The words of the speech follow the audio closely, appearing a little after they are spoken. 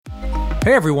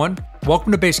Hey everyone,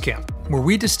 welcome to Basecamp, where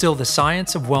we distill the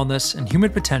science of wellness and human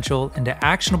potential into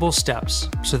actionable steps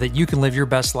so that you can live your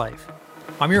best life.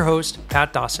 I'm your host,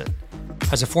 Pat Dossett.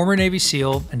 As a former Navy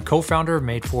SEAL and co-founder of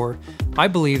Made For, I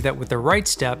believe that with the right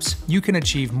steps, you can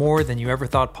achieve more than you ever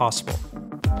thought possible.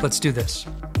 Let's do this.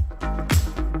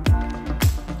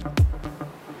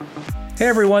 Hey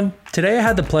everyone, today I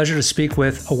had the pleasure to speak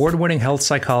with award-winning health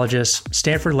psychologist,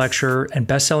 Stanford lecturer, and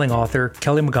best-selling author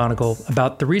Kelly McGonigal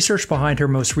about the research behind her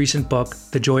most recent book,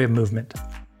 The Joy of Movement.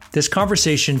 This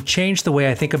conversation changed the way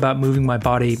I think about moving my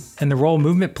body and the role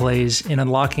movement plays in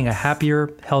unlocking a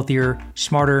happier, healthier,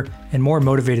 smarter, and more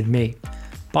motivated me.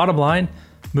 Bottom line,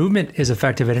 movement is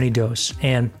effective at any dose,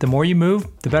 and the more you move,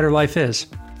 the better life is.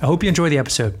 I hope you enjoy the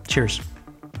episode. Cheers.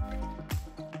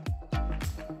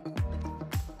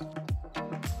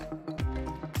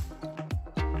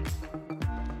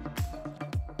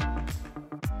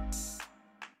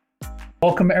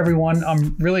 Welcome, everyone.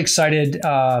 I'm really excited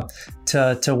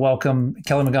to welcome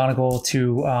Kelly McGonigal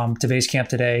to Basecamp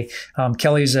today.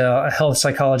 Kelly's a health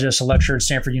psychologist, a lecturer at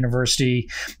Stanford University,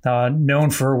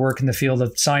 known for her work in the field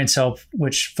of science health,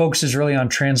 which focuses really on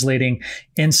translating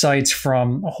insights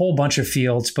from a whole bunch of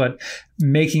fields, but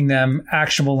making them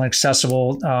actionable and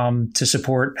accessible to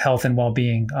support health and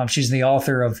well-being. She's the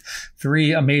author of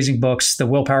 3 amazing books, The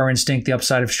Willpower Instinct, The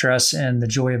Upside of Stress, and The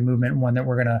Joy of Movement, one that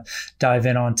we're going to dive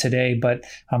in on today. But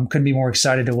couldn't be more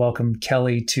excited to welcome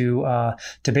Kelly to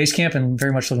Basecamp, and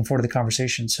very much looking forward to the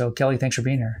conversation. So Kelly, thanks for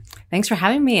being here. Thanks for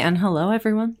having me, and hello,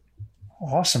 everyone.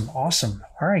 Awesome.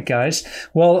 All right, guys.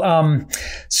 Well,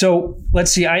 so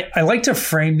let's see. I like to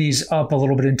frame these up a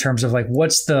little bit in terms of like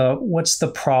what's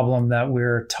the problem that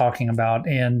we're talking about,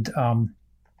 and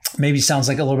maybe sounds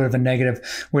like a little bit of a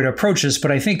negative way to approach this, but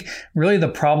I think really the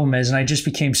problem is, and I just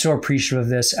became so appreciative of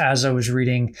this as I was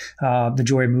reading The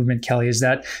Joy of Movement, Kelly, is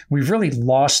that we've really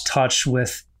lost touch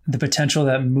with the potential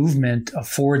that movement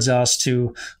affords us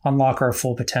to unlock our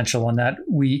full potential, and that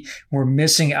we're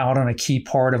missing out on a key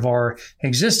part of our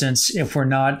existence if we're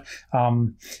not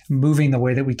moving the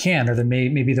way that we can, or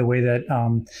maybe the way that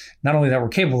not only that we're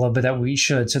capable of, but that we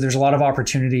should. So there's a lot of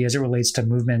opportunity as it relates to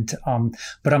movement.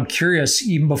 But I'm curious,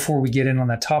 even before we get in on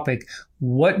that topic,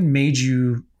 what made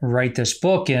you write this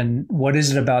book, and what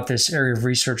is it about this area of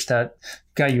research that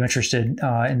got you interested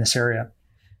in this area?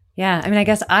 Yeah, I mean, I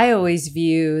guess I always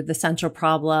view the central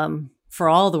problem for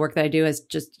all the work that I do as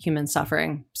just human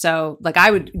suffering. So like I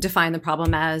would define the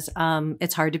problem as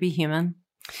it's hard to be human.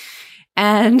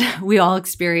 And we all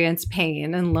experience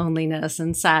pain and loneliness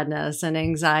and sadness and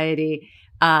anxiety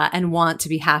and want to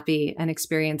be happy and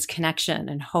experience connection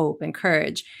and hope and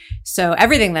courage. So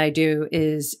everything that I do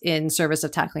is in service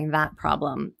of tackling that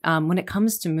problem. When it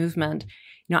comes to movement,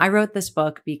 I wrote this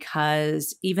book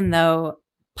because even though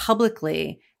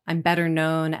publicly I'm better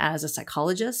known as a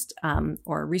psychologist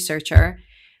or a researcher,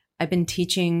 I've been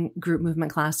teaching group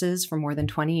movement classes for more than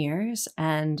 20 years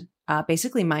and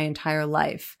basically my entire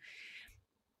life.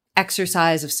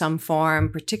 Exercise of some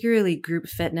form, particularly group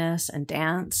fitness and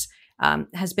dance,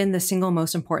 has been the single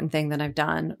most important thing that I've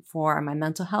done for my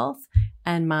mental health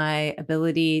and my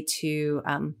ability to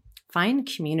find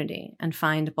community and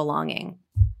find belonging.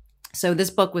 So this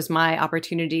book was my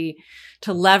opportunity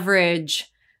to leverage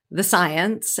the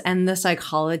science and the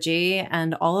psychology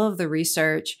and all of the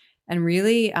research and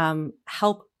really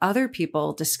help other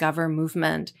people discover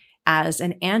movement as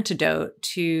an antidote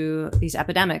to these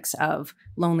epidemics of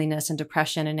loneliness and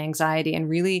depression and anxiety, and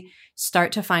really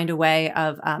start to find a way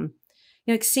of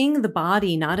seeing the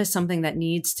body not as something that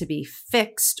needs to be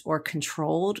fixed or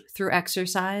controlled through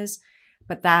exercise,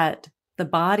 but that the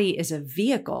body is a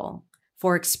vehicle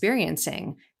for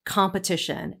experiencing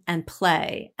competition and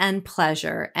play and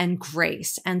pleasure and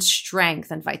grace and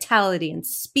strength and vitality and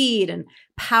speed and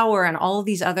power and all of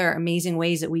these other amazing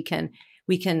ways that we can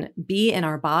be in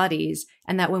our bodies.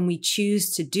 And that when we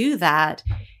choose to do that,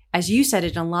 as you said,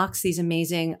 it unlocks these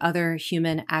amazing other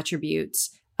human attributes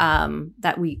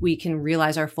that we can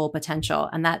realize our full potential.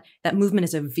 And that movement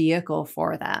is a vehicle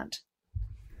for that.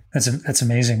 That's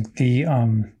amazing.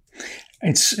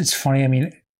 It's funny. I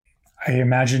mean, I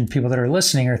imagine people that are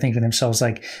listening are thinking to themselves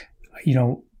like,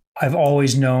 I've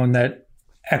always known that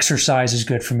exercise is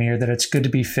good for me, or that it's good to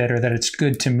be fit, or that it's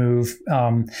good to move.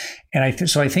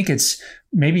 So I think it's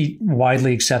maybe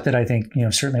widely accepted. I think,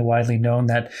 certainly widely known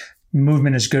that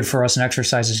movement is good for us and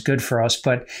exercise is good for us.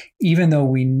 But even though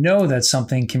we know that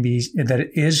something that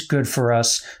it is good for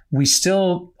us, we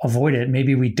still avoid it.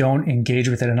 Maybe we don't engage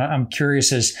with it. And I'm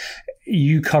curious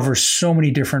you cover so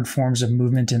many different forms of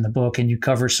movement in the book, and you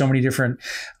cover so many different,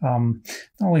 not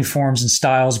only forms and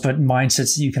styles, but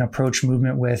mindsets that you can approach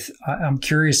movement with. I'm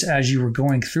curious, as you were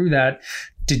going through that,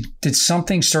 did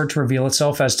something start to reveal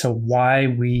itself as to why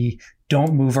we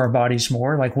don't move our bodies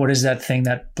more? Like, what is that thing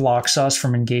that blocks us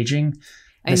from engaging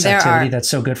this activity that's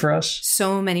so good for us?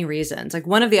 So many reasons. Like,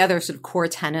 one of the other sort of core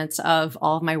tenets of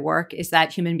all of my work is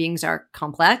that human beings are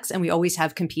complex and we always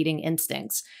have competing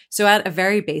instincts. So at a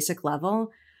very basic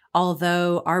level,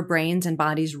 although our brains and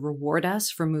bodies reward us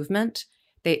for movement,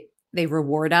 they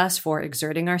reward us for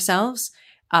exerting ourselves,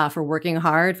 for working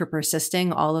hard, for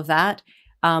persisting, all of that.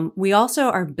 We also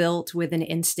are built with an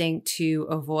instinct to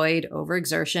avoid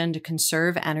overexertion, to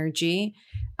conserve energy,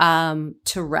 to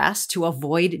rest, to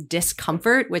avoid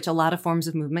discomfort, which a lot of forms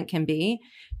of movement can be,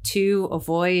 to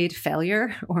avoid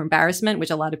failure or embarrassment,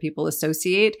 which a lot of people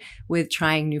associate with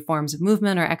trying new forms of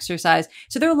movement or exercise.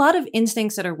 So there are a lot of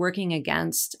instincts that are working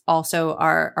against also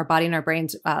our body and our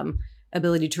brain's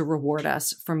ability to reward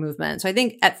us for movement. So I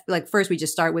think first we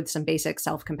just start with some basic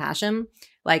self-compassion.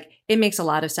 Like, it makes a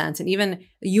lot of sense. And even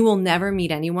you will never meet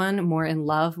anyone more in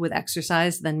love with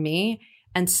exercise than me.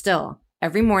 And still,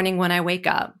 every morning when I wake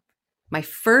up, my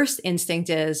first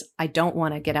instinct is I don't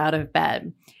want to get out of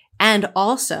bed. And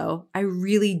also, I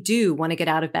really do want to get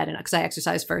out of bed because I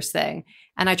exercise first thing.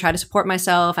 And I try to support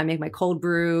myself. I make my cold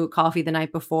brew coffee the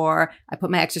night before. I put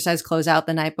my exercise clothes out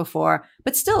the night before.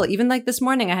 But still, even like this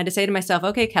morning, I had to say to myself,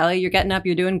 okay, Kelly, you're getting up,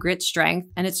 you're doing grit strength,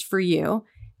 and it's for you.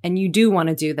 And you do want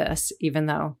to do this, even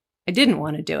though I didn't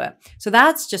want to do it. So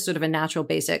that's just sort of a natural,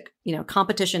 basic,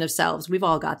 competition of selves. We've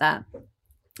all got that.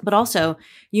 But also,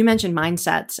 you mentioned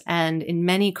mindsets. And in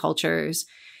many cultures,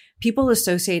 people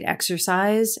associate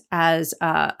exercise as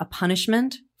a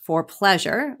punishment for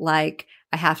pleasure. Like,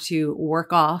 I have to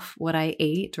work off what I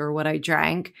ate or what I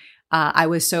drank. I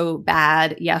was so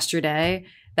bad yesterday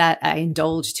that I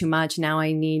indulged too much. Now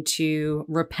I need to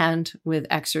repent with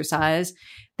exercise.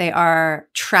 They are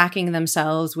tracking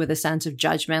themselves with a sense of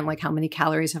judgment, like how many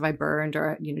calories have I burned,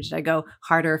 or did I go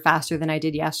harder or faster than I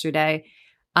did yesterday?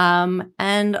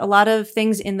 And a lot of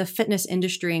things in the fitness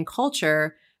industry and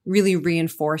culture really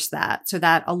reinforce that, so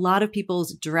that a lot of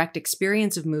people's direct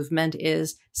experience of movement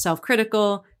is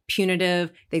self-critical,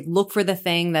 punitive. They look for the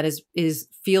thing that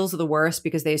feels the worst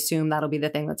because they assume that'll be the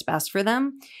thing that's best for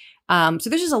them. So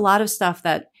there's just a lot of stuff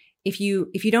that if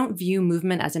you don't view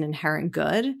movement as an inherent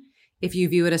good, if you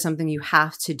view it as something you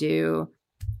have to do,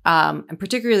 and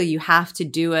particularly you have to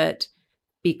do it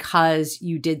because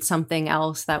you did something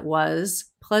else that was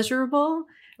pleasurable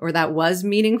or that was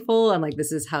meaningful, and like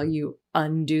this is how you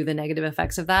undo the negative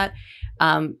effects of that,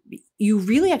 you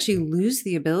really actually lose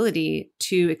the ability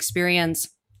to experience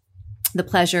the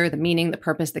pleasure, the meaning, the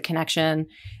purpose, the connection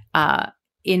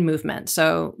in movement.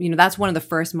 So, that's one of the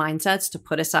first mindsets to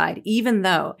put aside, even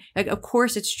though, like, of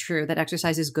course, it's true that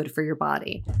exercise is good for your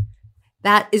body.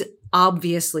 That is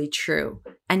obviously true.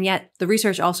 And yet the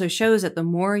research also shows that the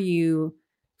more you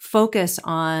focus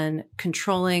on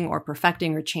controlling or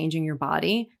perfecting or changing your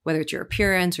body, whether it's your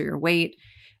appearance or your weight,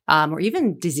 or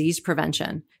even disease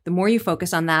prevention, the more you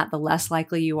focus on that, the less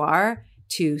likely you are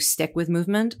to stick with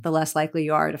movement, the less likely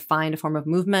you are to find a form of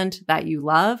movement that you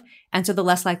love. And so the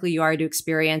less likely you are to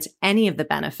experience any of the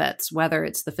benefits, whether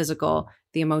it's the physical,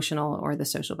 the emotional, or the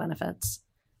social benefits.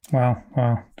 Wow.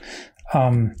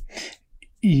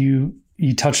 You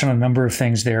touched on a number of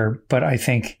things there, but I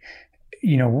think,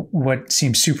 what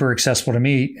seems super accessible to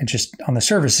me and just on the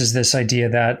surface is this idea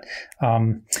that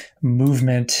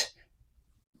movement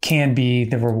can be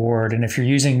the reward. And if you're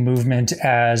using movement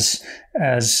as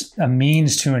a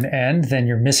means to an end, then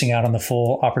you're missing out on the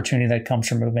full opportunity that comes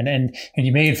from movement. And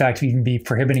you may, in fact, even be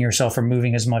prohibiting yourself from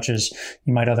moving as much as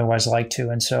you might otherwise like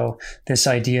to. And so this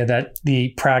idea that the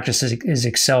practice is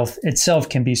itself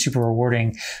can be super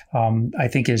rewarding, I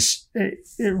think it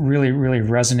really, really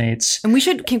resonates.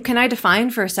 And can I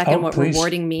define for a second what please.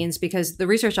 Rewarding means? Because the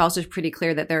research also is pretty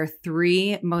clear that there are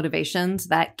 3 motivations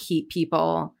that keep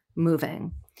people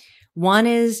moving. One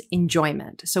is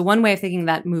enjoyment. So one way of thinking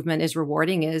that movement is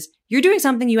rewarding is you're doing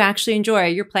something you actually enjoy.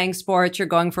 You're playing sports, you're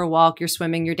going for a walk, you're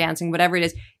swimming, you're dancing, whatever it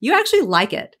is. You actually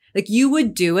like it. Like, you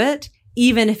would do it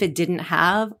even if it didn't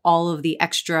have all of the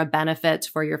extra benefits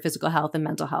for your physical health and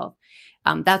mental health.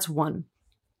 That's one.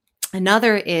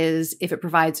 Another is if it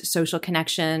provides social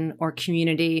connection or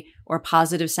community or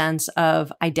positive sense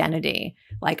of identity.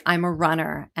 Like, I'm a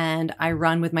runner and I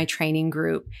run with my training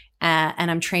group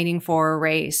and I'm training for a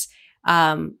race.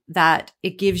 That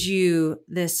it gives you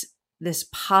this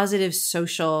positive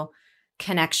social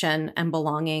connection and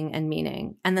belonging and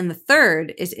meaning. And then the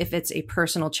third is if it's a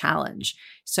personal challenge.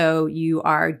 So you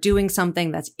are doing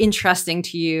something that's interesting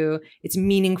to you, it's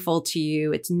meaningful to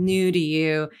you, it's new to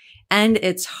you, and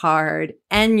it's hard,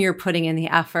 and you're putting in the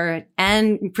effort,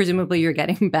 and presumably you're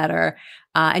getting better,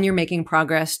 and you're making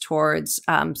progress towards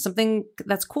something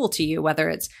that's cool to you, whether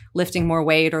it's lifting more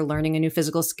weight or learning a new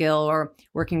physical skill or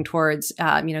working towards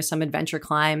some adventure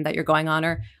climb that you're going on,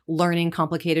 or learning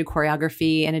complicated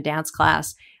choreography in a dance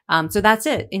class. So that's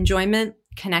it. Enjoyment,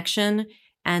 connection,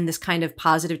 and this kind of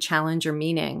positive challenge or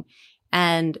meaning.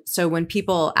 And so when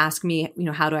people ask me,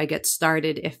 how do I get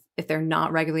started if they're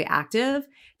not regularly active,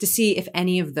 to see if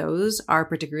any of those are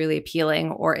particularly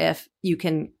appealing, or if you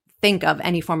can think of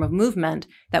any form of movement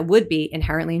that would be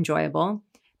inherently enjoyable,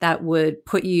 that would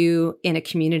put you in a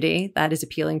community that is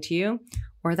appealing to you,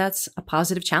 or that's a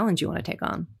positive challenge you want to take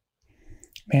on.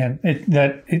 Man,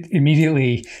 it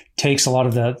immediately takes a lot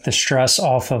of the stress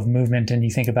off of movement. And you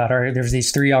think about, all right, there's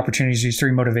these three opportunities, these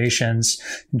three motivations: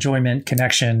 enjoyment,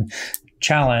 connection,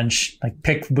 challenge. Like,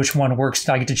 pick which one works.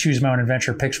 I get to choose my own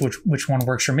adventure, pick which one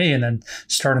works for me, and then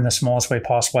start in the smallest way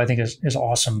possible, I think is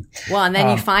awesome. Well, and then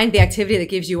you find the activity that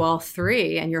gives you all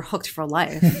three, and you're hooked for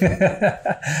life.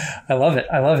 I love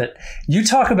it. You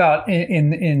talk about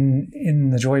in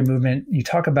the joy movement, you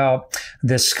talk about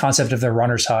this concept of the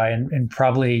runner's high, and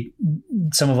probably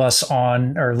some of us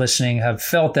on or listening have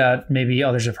felt that. Maybe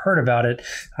others have heard about it.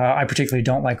 I particularly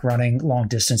don't like running long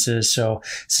distances, so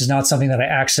this is not something that I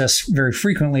access very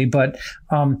frequently, but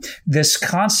this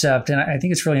concept, and I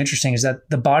think it's really interesting, is that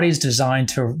the body is designed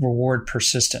to reward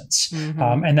persistence.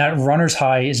 Mm-hmm. And that runner's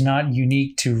high is not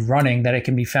unique to running, that it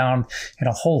can be found in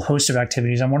a whole host of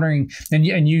activities. I'm wondering, and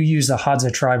you use the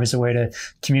Hadza tribe as a way to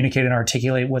communicate and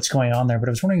articulate what's going on there, but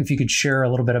I was wondering if you could share a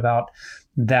little bit about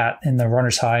that in the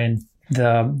runner's high and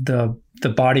the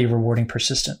body rewarding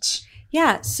persistence.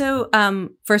 Yeah. So,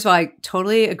 first of all, I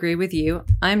totally agree with you.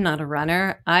 I'm not a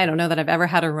runner. I don't know that I've ever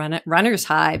had a runner's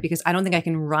high, because I don't think I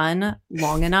can run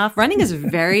long enough. Running is a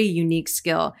very unique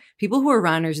skill. People who are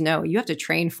runners know you have to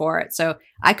train for it. So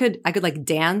I could like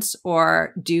dance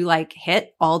or do like HIIT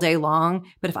all day long,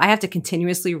 but if I have to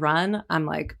continuously run, I'm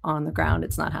like on the ground.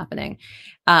 It's not happening.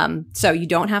 So you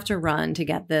don't have to run to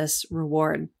get this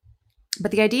reward.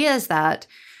 But the idea is that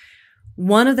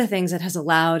one of the things that has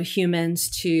allowed humans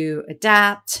to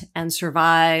adapt and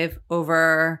survive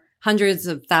over hundreds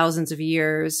of thousands of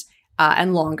years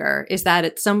and longer is that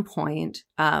at some point,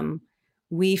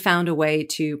 we found a way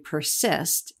to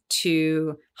persist,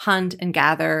 to hunt and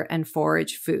gather and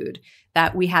forage food,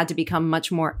 that we had to become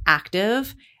much more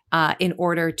active in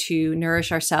order to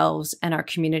nourish ourselves and our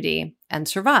community and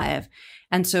survive.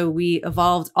 And so we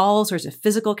evolved all sorts of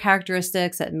physical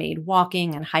characteristics that made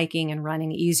walking and hiking and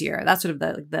running easier. That's sort of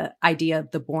the idea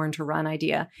of the born to run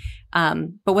idea.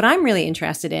 But what I'm really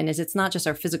interested in is it's not just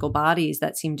our physical bodies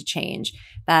that seem to change,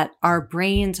 that our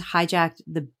brains hijacked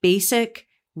the basic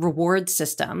reward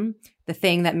system, the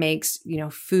thing that makes,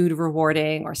 food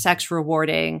rewarding or sex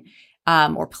rewarding,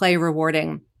 or play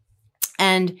rewarding.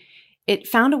 And it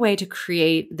found a way to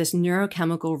create this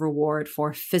neurochemical reward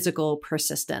for physical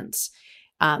persistence.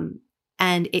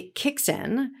 And it kicks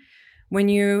in when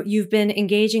you've been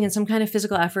engaging in some kind of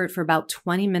physical effort for about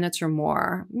 20 minutes or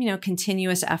more,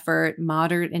 continuous effort,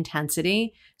 moderate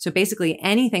intensity. So basically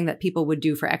anything that people would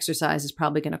do for exercise is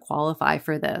probably going to qualify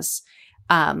for this.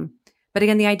 But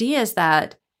again, the idea is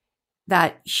that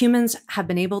humans have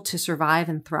been able to survive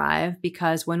and thrive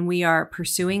because when we are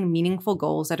pursuing meaningful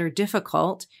goals that are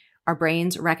difficult, our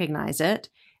brains recognize it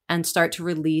and start to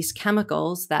release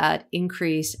chemicals that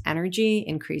increase energy,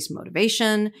 increase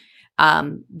motivation.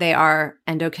 They are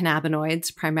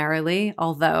endocannabinoids primarily,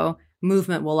 although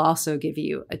movement will also give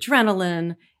you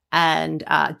adrenaline and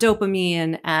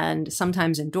dopamine and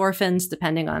sometimes endorphins,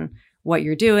 depending on what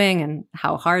you're doing and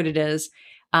how hard it is.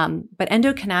 But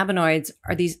endocannabinoids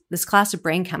are this class of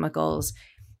brain chemicals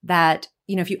that,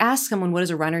 if you ask someone, what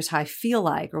does a runner's high feel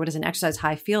like, or what does an exercise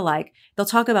high feel like, they'll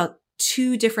talk about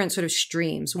two different sort of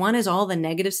streams. One is all the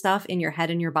negative stuff in your head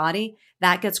and your body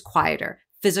that gets quieter.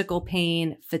 Physical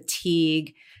pain,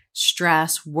 fatigue,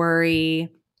 stress, worry,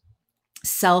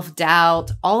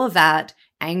 self-doubt, all of that,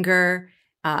 anger,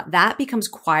 that becomes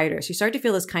quieter. So you start to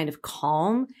feel this kind of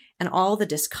calm, and all the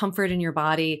discomfort in your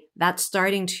body, that's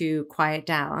starting to quiet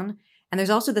down. And there's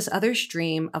also this other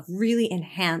stream of really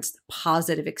enhanced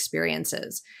positive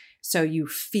experiences. So you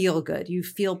feel good, you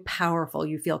feel powerful,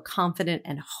 you feel confident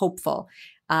and hopeful.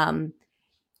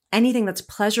 Anything that's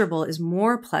pleasurable is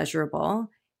more pleasurable,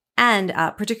 and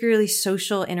particularly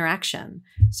social interaction.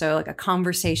 So like a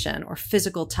conversation or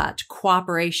physical touch,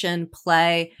 cooperation,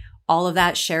 play, all of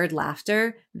that shared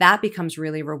laughter, that becomes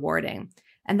really rewarding.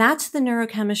 And that's the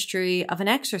neurochemistry of an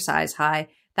exercise high.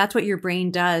 That's what your brain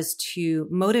does to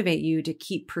motivate you to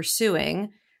keep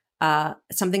pursuing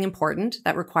something important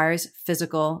that requires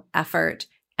physical effort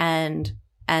and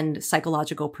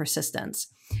psychological persistence.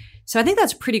 So I think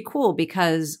that's pretty cool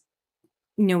because,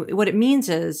 what it means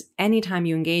is anytime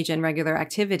you engage in regular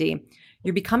activity,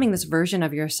 you're becoming this version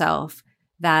of yourself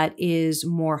that is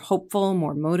more hopeful,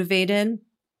 more motivated,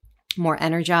 more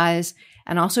energized,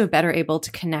 and also better able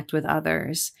to connect with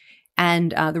others.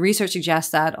 And the research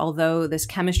suggests that although this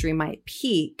chemistry might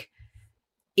peak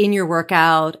in your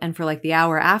workout and for like the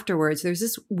hour afterwards, there's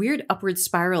this weird upward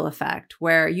spiral effect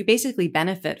where you basically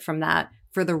benefit from that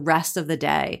for the rest of the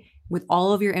day. With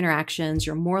all of your interactions,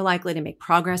 you're more likely to make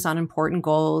progress on important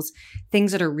goals.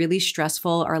 Things that are really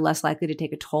stressful are less likely to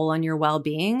take a toll on your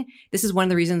well-being. This is one of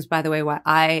the reasons, by the way, why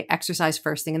I exercise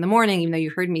first thing in the morning, even though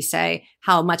you heard me say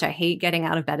how much I hate getting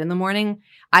out of bed in the morning.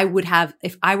 I would have,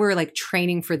 if I were like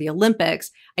training for the Olympics,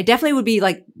 I definitely would be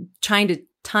like trying to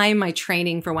time my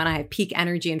training for when I have peak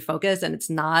energy and focus and it's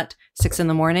not 6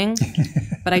 a.m.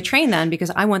 But I train then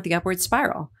because I want the upward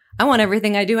spiral. I want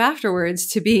everything I do afterwards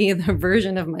to be the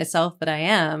version of myself that I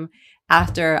am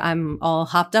after I'm all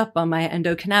hopped up on my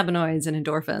endocannabinoids and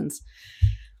endorphins.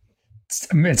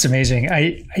 It's amazing.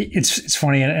 It's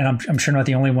funny, and I'm sure not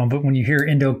the only one, but when you hear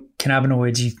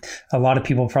endocannabinoids, a lot of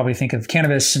people probably think of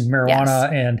cannabis and marijuana.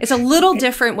 Yes. And it's a little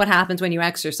different what happens when you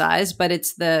exercise, but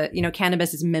it's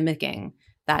cannabis is mimicking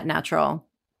that natural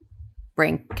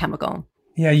brain chemical.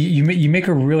 Yeah, you make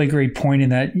a really great point in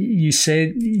that you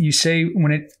say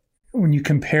when you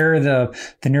compare the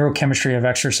neurochemistry of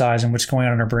exercise and what's going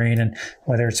on in our brain, and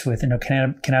whether it's with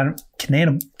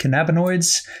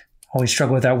cannabinoids, always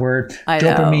struggle with that word,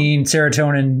 dopamine,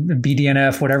 serotonin,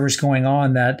 BDNF, whatever's going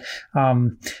on, that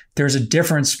there's a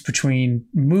difference between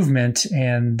movement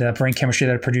and the brain chemistry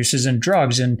that it produces and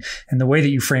drugs. And the way that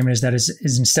you frame it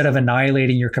is instead of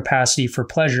annihilating your capacity for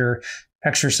pleasure,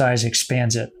 exercise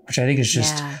expands it, which I think is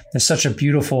just is such a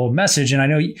beautiful message. And I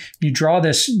know you draw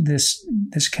this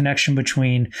connection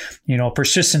between,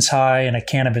 persistence high and a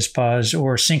cannabis buzz,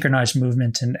 or synchronized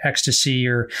movement and ecstasy,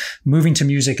 or moving to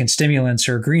music and stimulants,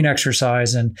 or green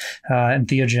exercise and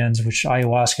entheogens, which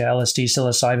ayahuasca, LSD,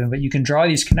 psilocybin. But you can draw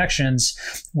these connections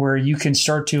where you can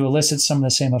start to elicit some of the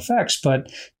same effects.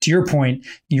 But to your point,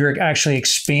 you're actually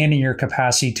expanding your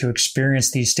capacity to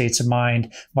experience these states of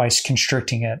mind by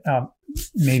constricting it.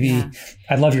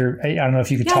 I'd love I don't know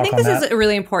if you could talk on that. I think this is a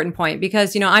really important point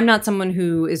because, I'm not someone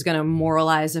who is going to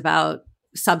moralize about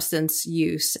substance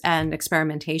use and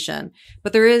experimentation,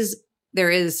 but there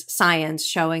is science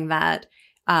showing that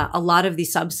a lot of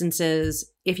these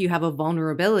substances, if you have a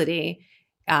vulnerability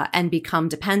and become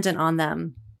dependent on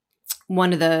them,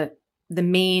 one of the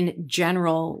main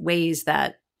general ways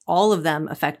that all of them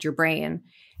affect your brain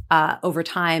over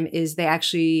time is they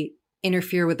actually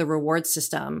interfere with the reward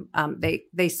system.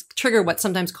 They trigger what's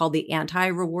sometimes called the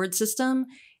anti-reward system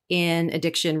in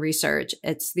addiction research.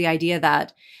 It's the idea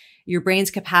that your brain's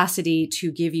capacity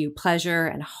to give you pleasure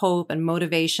and hope and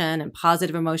motivation and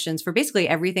positive emotions for basically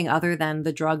everything other than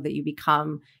the drug that you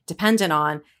become dependent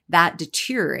on, that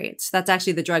deteriorates. That's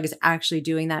actually, the drug is actually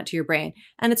doing that to your brain.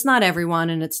 And it's not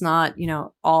everyone, and it's not,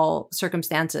 all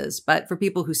circumstances, but for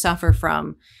people who suffer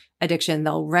from addiction,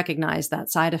 they'll recognize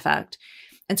that side effect.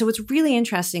 And so what's really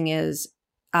interesting is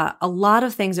a lot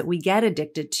of things that we get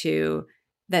addicted to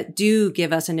that do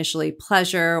give us initially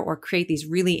pleasure or create these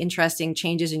really interesting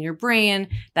changes in your brain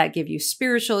that give you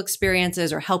spiritual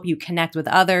experiences or help you connect with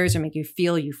others or make you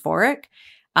feel euphoric.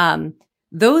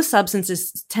 Those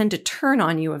substances tend to turn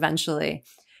on you eventually.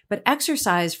 But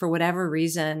exercise, for whatever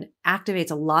reason,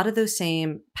 activates a lot of those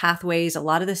same pathways, a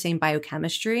lot of the same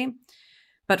biochemistry.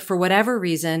 But for whatever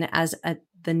reason, as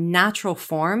the natural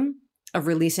form of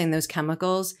releasing those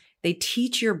chemicals, they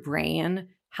teach your brain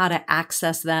how to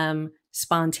access them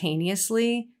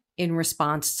spontaneously in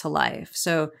response to life.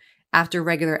 So after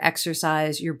regular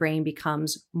exercise, your brain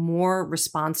becomes more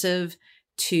responsive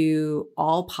to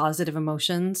all positive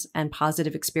emotions and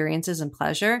positive experiences and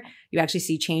pleasure. You actually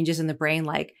see changes in the brain,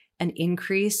 like an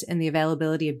increase in the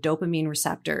availability of dopamine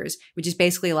receptors, which is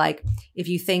basically like, if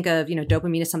you think of,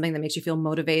 dopamine as something that makes you feel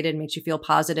motivated, makes you feel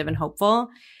positive and hopeful,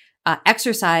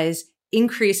 exercise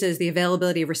increases the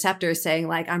availability of receptors saying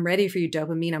like, I'm ready for you,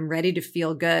 dopamine. I'm ready to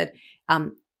feel good.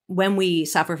 When we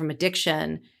suffer from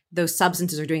addiction, those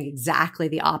substances are doing exactly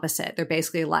the opposite. They're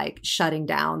basically like shutting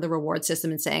down the reward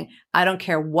system and saying, I don't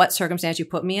care what circumstance you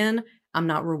put me in, I'm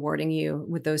not rewarding you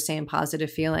with those same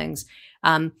positive feelings.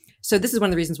 So this is one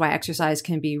of the reasons why exercise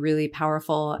can be really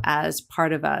powerful as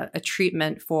part of a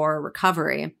treatment for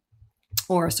recovery.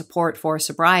 or a support for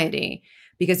sobriety,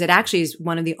 because it actually is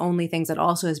one of the only things that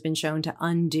also has been shown to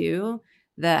undo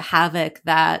the havoc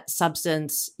that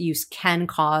substance use can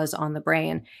cause on the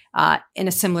brain, in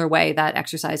a similar way that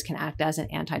exercise can act as an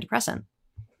antidepressant.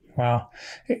 Wow.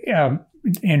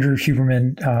 Andrew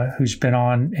Huberman, who's been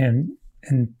on and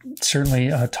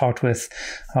certainly talked with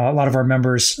a lot of our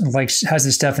members, has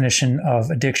this definition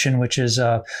of addiction, which is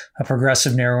a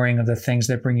progressive narrowing of the things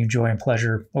that bring you joy and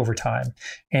pleasure over time.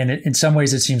 And in some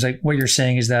ways, it seems like what you're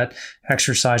saying is that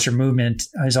exercise or movement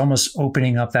is almost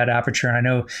opening up that aperture. And I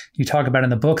know you talk about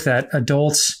in the book that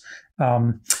adults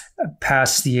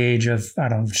past the age of, I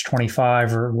don't know,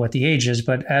 25 or what the age is,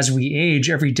 but as we age,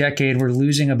 every decade, we're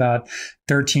losing about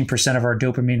 13% of our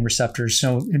dopamine receptors.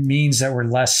 So it means that we're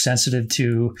less sensitive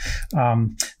to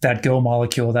that go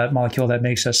molecule, that molecule that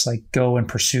makes us like go and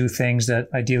pursue things that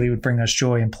ideally would bring us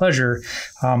joy and pleasure.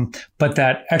 But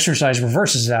that exercise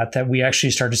reverses that we actually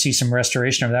start to see some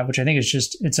restoration of that, which I think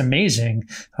is it's amazing.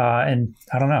 And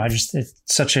I don't know, it's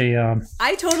such a...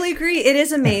 I totally agree. It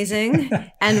is amazing.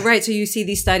 And right. So you see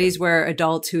these studies where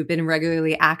adults who've been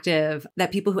regularly active,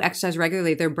 that people who exercise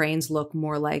regularly, their brains look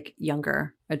more like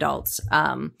younger adults,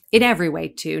 in every way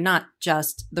too, not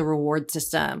just the reward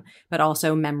system, but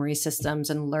also memory systems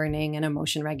and learning and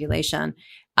emotion regulation.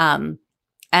 And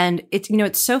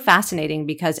it's so fascinating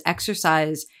because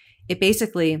exercise, it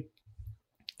basically,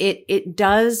 it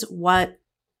does what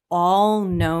all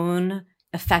known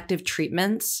effective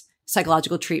treatments,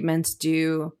 psychological treatments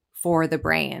do for the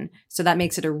brain. So that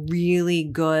makes it a really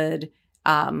good,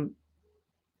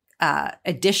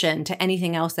 addition to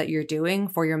anything else that you're doing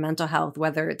for your mental health,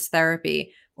 whether it's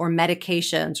therapy or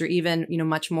medications or even,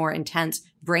 much more intense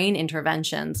brain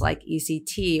interventions like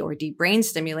ECT or deep brain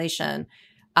stimulation,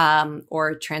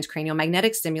 or transcranial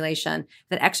magnetic stimulation.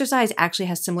 That exercise actually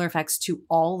has similar effects to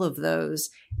all of those.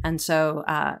 And so,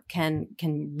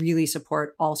 can really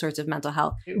support all sorts of mental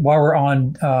health. While we're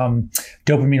on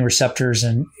dopamine receptors,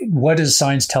 and what does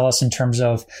science tell us in terms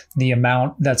of the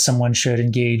amount that someone should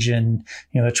engage in,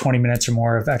 20 minutes or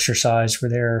more of exercise where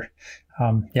they're,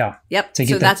 Yep. To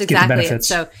so that's exactly it. Benefits.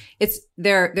 So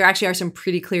there actually are some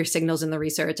pretty clear signals in the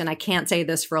research, and I can't say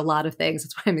this for a lot of things.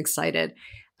 That's why I'm excited.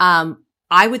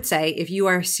 I would say if you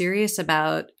are serious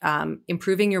about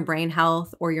improving your brain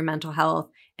health or your mental health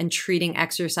and treating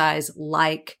exercise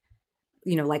like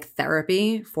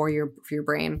therapy for your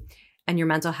brain and your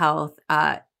mental health,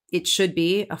 it should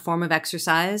be a form of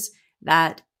exercise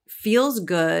that feels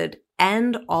good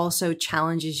and also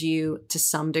challenges you to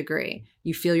some degree.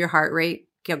 You feel your heart rate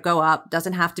go up.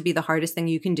 Doesn't have to be the hardest thing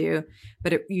you can do,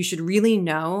 but you should really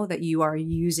know that you are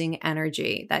using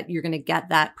energy, that you're going to get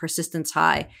that persistence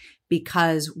high,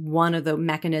 because one of the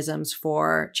mechanisms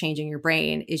for changing your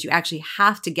brain is you actually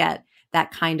have to get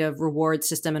that kind of reward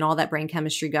system and all that brain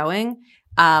chemistry going,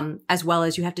 as well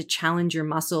as you have to challenge your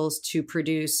muscles to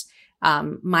produce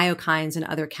myokines and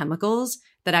other chemicals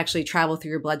that actually travel through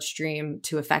your bloodstream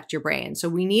to affect your brain. So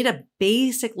we need a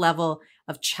basic level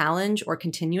of challenge or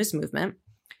continuous movement,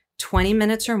 20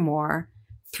 minutes or more,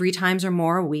 3 times or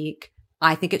more a week.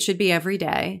 I think it should be every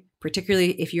day,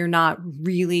 particularly if you're not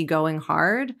really going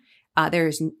hard.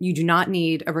 You do not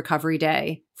need a recovery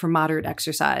day for moderate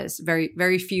exercise. Very,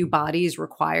 very few bodies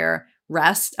require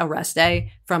a rest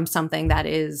day from something that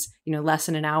is, less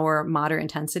than an hour moderate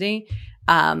intensity.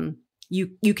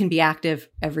 You can be active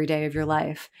every day of your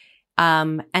life.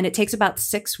 And it takes about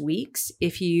 6 weeks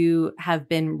if you have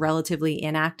been relatively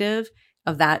inactive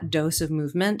of that dose of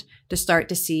movement to start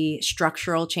to see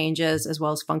structural changes as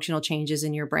well as functional changes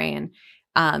in your brain.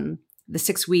 The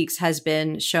 6 weeks has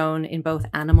been shown in both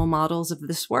animal models of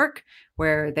this work,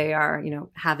 where they are,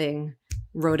 having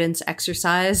rodents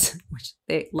exercise, which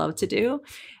they love to do,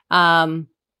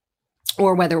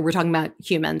 or whether we're talking about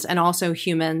humans, and also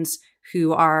humans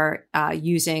who are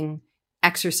using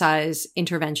exercise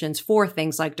interventions for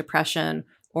things like depression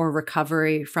or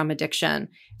recovery from addiction.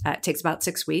 It takes about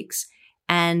 6 weeks.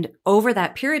 And over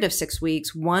that period of 6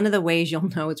 weeks, one of the ways you'll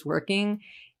know it's working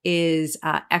is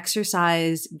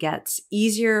exercise gets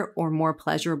easier or more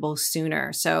pleasurable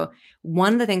sooner. So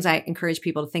one of the things I encourage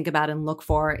people to think about and look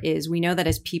for is, we know that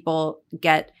as people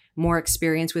get more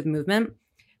experience with movement,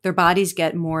 their bodies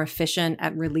get more efficient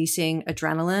at releasing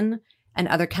adrenaline and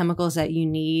other chemicals that you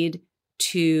need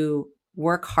to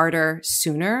work harder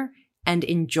sooner and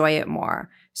enjoy it more.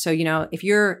 So, if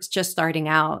you're just starting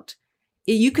out,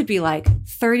 you could be like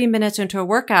 30 minutes into a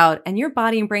workout and your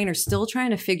body and brain are still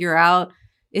trying to figure out,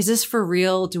 is this for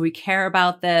real? Do we care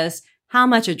about this? How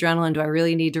much adrenaline do I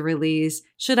really need to release?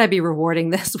 Should I be rewarding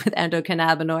this with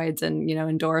endocannabinoids and,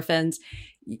 endorphins?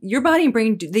 Your body and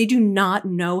brain, they do not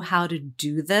know how to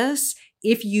do this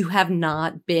if you have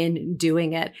not been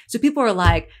doing it. So people are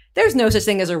like, there's no such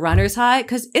thing as a runner's high,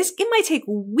 because it might take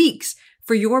weeks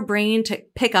for your brain to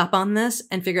pick up on this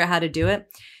and figure out how to do it.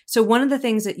 So one of the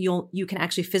things that you can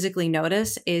actually physically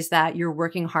notice is that you're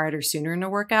working harder sooner in a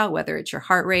workout, whether it's your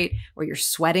heart rate or you're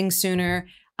sweating sooner,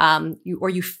 or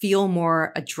you feel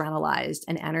more adrenalized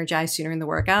and energized sooner in the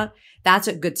workout. That's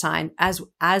a good sign, as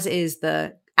is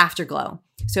the afterglow.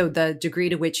 So the degree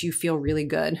to which you feel really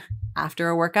good after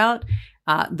a workout,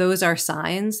 those are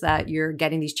signs that you're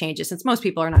getting these changes, since most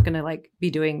people are not going to be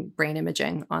doing brain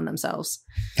imaging on themselves.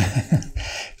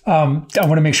 I want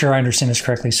to make sure I understand this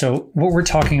correctly. So what we're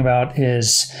talking about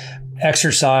is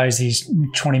exercise, these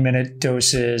 20-minute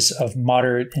doses of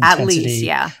moderate intensity. At least,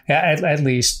 yeah. At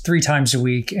least 3 times a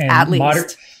week. And at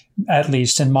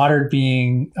least. And moderate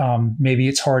being maybe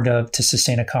it's hard to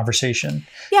sustain a conversation.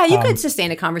 Yeah, you could sustain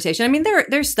a conversation. I mean,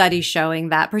 there's studies showing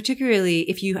that, particularly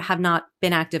if you have not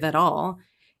been active at all,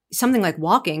 something like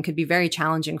walking could be very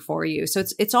challenging for you. So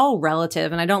it's all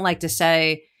relative. And I don't like to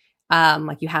say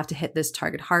you have to hit this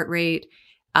target heart rate.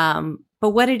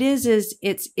 But what it is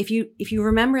it's if you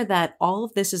remember that all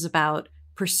of this is about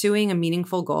pursuing a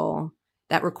meaningful goal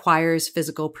that requires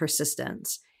physical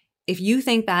persistence. If you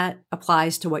think that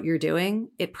applies to what you're doing,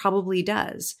 it probably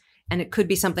does. And it could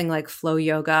be something like flow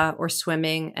yoga or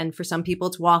swimming. And for some people,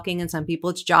 it's walking, and some people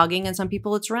it's jogging, and some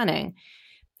people it's running.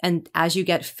 And as you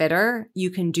get fitter, you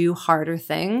can do harder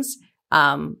things.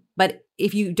 But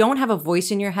if you don't have a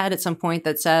voice in your head at some point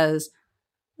that says,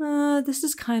 this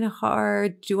is kind of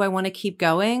hard, do I want to keep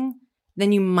going?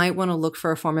 Then you might want to look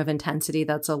for a form of intensity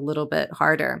that's a little bit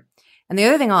harder. And the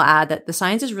other thing I'll add that the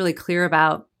science is really clear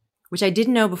about, which I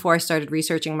didn't know before I started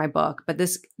researching my book, but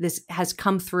this has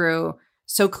come through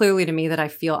so clearly to me that I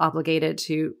feel obligated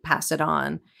to pass it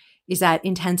on, is that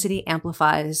intensity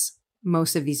amplifies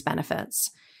most of these benefits.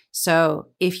 So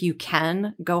if you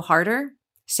can go harder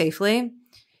safely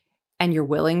and you're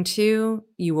willing to,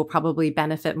 you will probably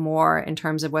benefit more in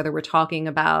terms of whether we're talking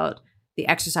about the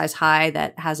exercise high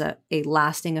that has a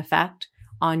lasting effect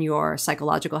on your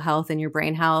psychological health and your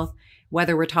brain health,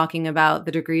 whether we're talking about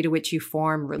the degree to which you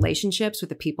form relationships with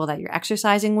the people that you're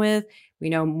exercising with. We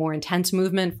know more intense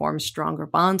movement forms stronger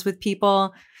bonds with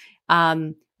people.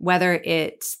 Whether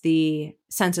it's the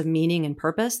sense of meaning and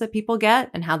purpose that people get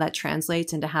and how that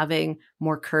translates into having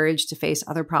more courage to face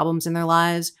other problems in their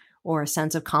lives, or a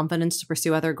sense of confidence to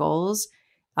pursue other goals.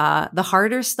 The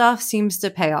harder stuff seems to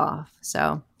pay off.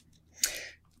 So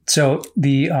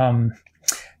the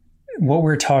what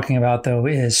we're talking about, though,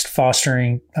 is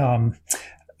fostering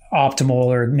optimal,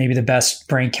 or maybe the best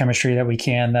brain chemistry that we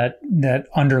can, that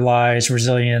underlies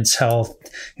resilience, health,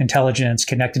 intelligence,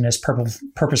 connectedness,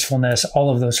 purposefulness, all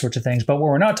of those sorts of things. But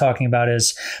what we're not talking about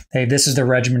is, hey, this is the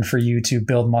regimen for you to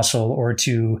build muscle, or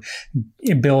to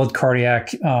build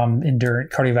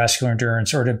cardiovascular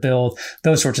endurance, or to build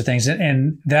those sorts of things.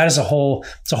 And that is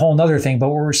it's a whole nother thing. But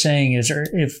what we're saying is,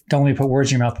 don't let me put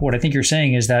words in your mouth, but what I think you're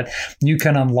saying is that you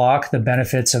can unlock the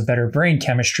benefits of better brain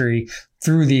chemistry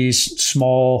through these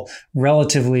small,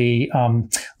 relatively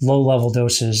low-level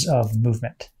doses of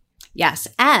movement. Yes.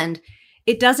 And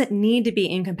it doesn't need to be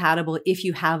incompatible if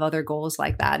you have other goals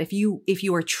like that. If you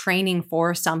are training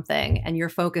for something and you're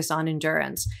focused on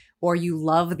endurance, or you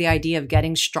love the idea of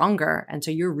getting stronger, and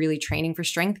so you're really training for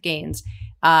strength gains,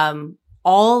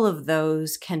 all of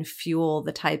those can fuel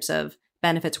the types of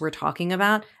benefits we're talking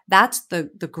about. That's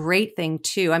the great thing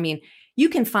too. I mean, you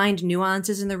can find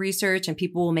nuances in the research, and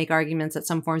people will make arguments that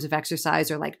some forms of exercise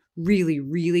are really,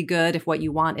 really good if what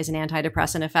you want is an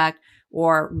antidepressant effect,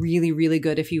 or really, really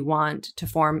good if you want to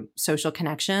form social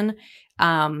connection.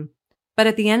 But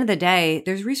at the end of the day,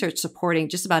 there's research supporting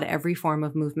just about every form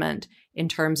of movement in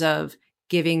terms of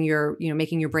making your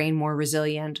brain more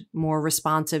resilient, more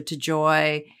responsive to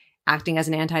joy, acting as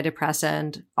an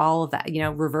antidepressant, all of that,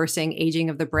 reversing aging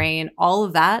of the brain, all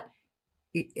of that.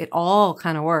 It all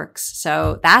kind of works.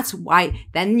 So that's why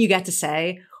then you get to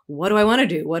say, what do I want to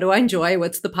do? What do I enjoy?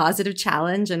 What's the positive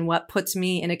challenge? And what puts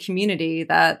me in a community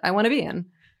that I want to be in?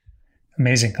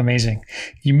 Amazing. Amazing.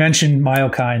 You mentioned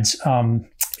myokines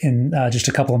in just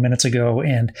a couple of minutes ago.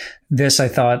 And this, I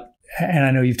thought, and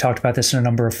I know you've talked about this in a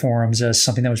number of forums as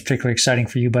something that was particularly exciting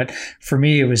for you, but for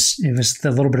me, it was a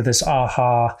little bit of this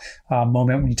aha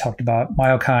moment when you talked about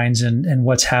myokines and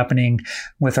what's happening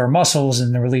with our muscles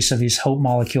and the release of these hope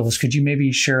molecules. Could you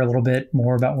maybe share a little bit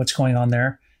more about what's going on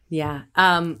there? Yeah.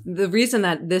 The reason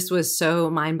that this was so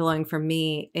mind-blowing for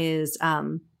me is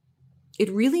it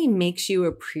really makes you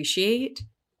appreciate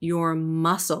your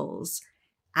muscles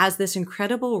as this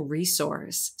incredible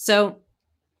resource. So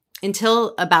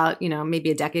until about,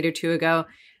 maybe a decade or two ago,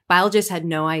 biologists had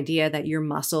no idea that your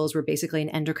muscles were basically an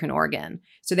endocrine organ.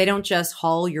 So they don't just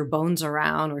haul your bones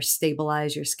around or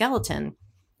stabilize your skeleton,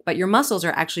 but your muscles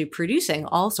are actually producing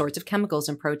all sorts of chemicals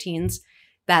and proteins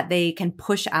that they can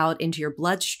push out into your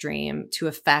bloodstream to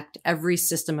affect every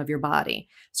system of your body.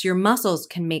 So your muscles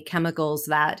can make chemicals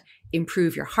that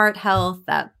improve your heart health,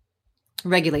 that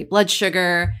regulate blood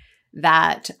sugar,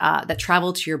 that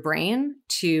travel to your brain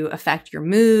to affect your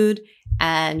mood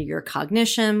and your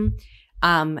cognition.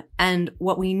 And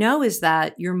what we know is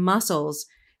that your muscles,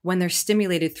 when they're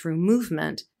stimulated through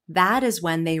movement, that is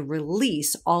when they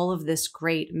release all of this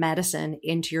great medicine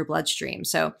into your bloodstream.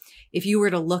 So if you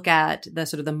were to look at the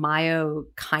sort of the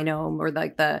myokinome, or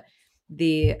like the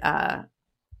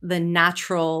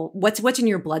natural, what's in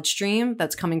your bloodstream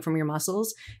that's coming from your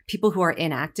muscles, people who are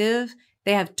inactive,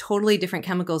 they have totally different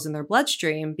chemicals in their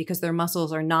bloodstream because their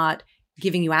muscles are not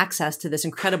giving you access to this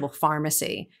incredible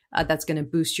pharmacy that's going to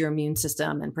boost your immune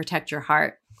system and protect your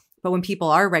heart. But when people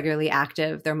are regularly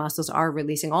active, their muscles are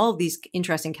releasing all of these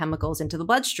interesting chemicals into the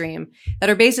bloodstream that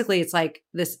are basically, it's like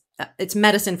this, it's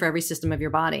medicine for every system of your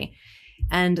body.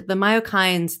 And the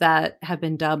myokines that have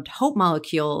been dubbed hope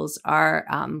molecules are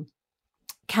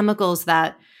chemicals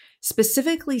that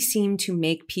specifically seem to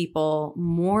make people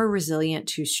more resilient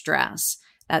to stress.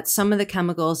 That some of the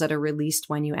chemicals that are released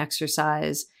when you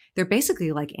exercise, they're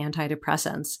basically like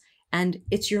antidepressants. And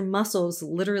it's your muscles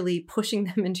literally pushing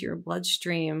them into your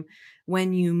bloodstream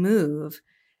when you move.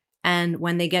 And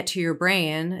when they get to your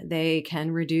brain, they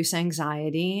can reduce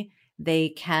anxiety. They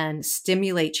can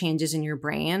stimulate changes in your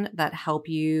brain that help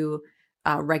you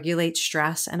regulate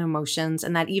stress and emotions,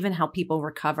 and that even help people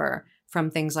recover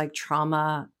from things like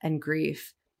trauma and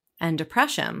grief and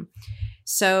depression.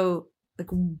 So like,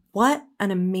 what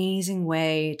an amazing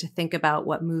way to think about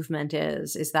what movement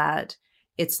is that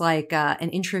it's like an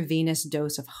intravenous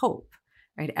dose of hope,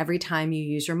 right? Every time you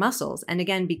use your muscles. And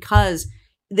again, because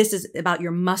this is about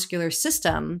your muscular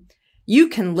system, you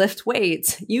can lift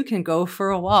weights, you can go for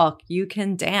a walk, you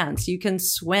can dance, you can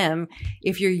swim.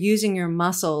 If you're using your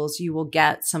muscles, you will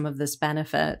get some of this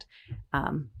benefit.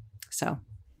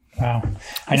 Wow.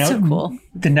 I know. So cool.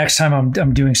 The next time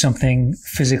I'm doing something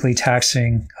physically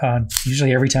taxing,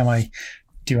 usually every time I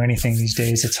do anything these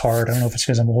days, it's hard. I don't know if it's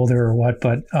because I'm older or what,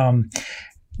 but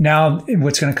now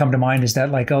what's going to come to mind is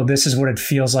that like, oh, this is what it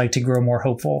feels like to grow more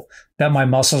hopeful, that my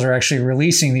muscles are actually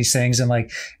releasing these things.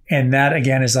 And that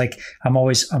again is like, I'm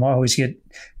always get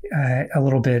a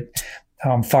little bit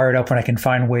fired up when I can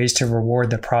find ways to reward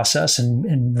the process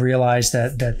and realize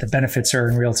that the benefits are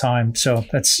in real time. So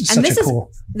that's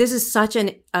cool. This is such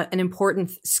an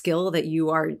important skill that you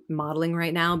are modeling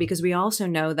right now, because we also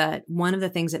know that one of the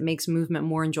things that makes movement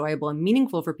more enjoyable and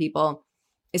meaningful for people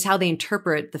is how they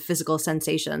interpret the physical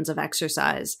sensations of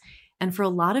exercise. And for a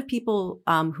lot of people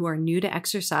who are new to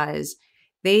exercise,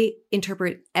 they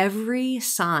interpret every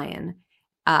sign,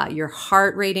 your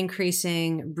heart rate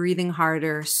increasing, breathing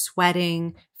harder,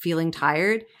 sweating, feeling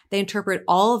tired. They interpret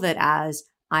all of it as,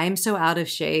 I'm so out of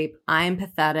shape, I'm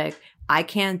pathetic, I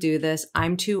can't do this,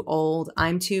 I'm too old,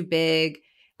 I'm too big,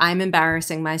 I'm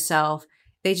embarrassing myself.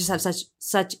 They just have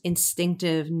such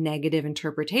instinctive negative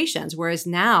interpretations. Whereas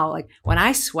now, like when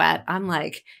I sweat, I'm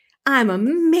like, I'm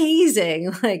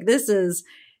amazing. Like this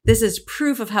is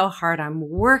proof of how hard I'm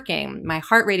working. My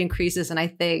heart rate increases and I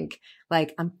think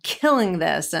like I'm killing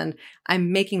this and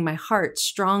I'm making my heart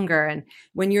stronger. And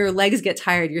when your legs get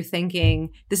tired, you're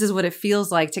thinking, this is what it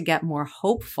feels like to get more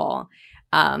hopeful.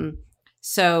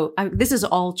 So this is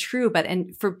all true,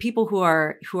 and for people who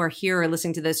are here or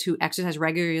listening to this who exercise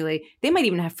regularly, they might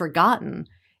even have forgotten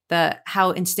how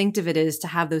instinctive it is to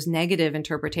have those negative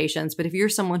interpretations. But if you're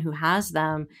someone who has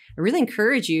them, I really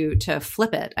encourage you to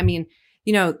flip it. I mean,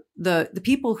 you know, the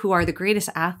people who are the greatest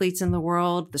athletes in the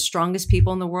world, the strongest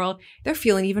people in the world, they're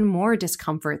feeling even more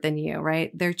discomfort than you, right?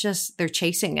 They're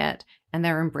chasing it and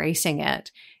they're embracing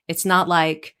it. It's not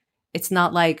like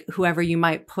whoever you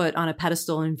might put on a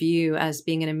pedestal in view as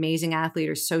being an amazing athlete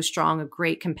or so strong, a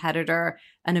great competitor,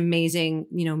 an amazing,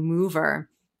 mover.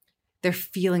 They're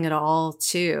feeling it all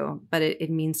too, but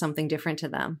it means something different to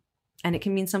them. And it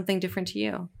can mean something different to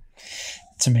you.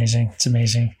 It's amazing. It's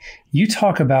amazing. You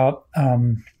talk about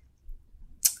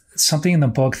something in the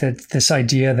book, that this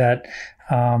idea that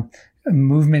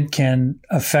movement can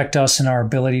affect us in our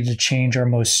ability to change our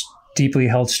most deeply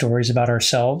held stories about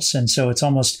ourselves. And so it's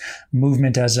almost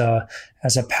movement as a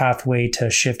pathway to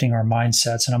shifting our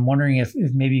mindsets. And I'm wondering if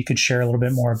maybe you could share a little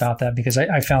bit more about that, because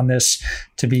I found this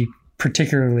to be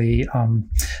particularly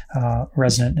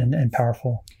resonant and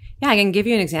powerful. Yeah, I can give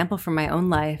you an example from my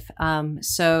own life.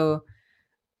 So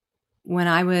when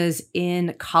I was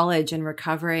in college and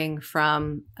recovering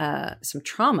from some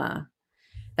trauma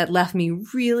that left me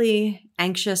really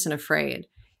anxious and afraid,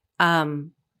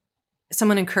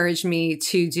 someone encouraged me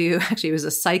to do, actually it was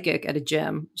a psychic at a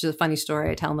gym, which is a funny story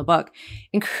I tell in the book,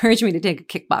 encouraged me to take a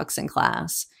kickboxing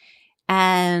class.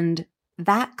 And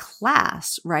that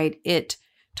class, right, it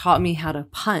taught me how to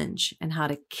punch and how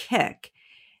to kick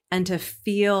and to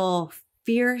feel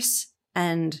fierce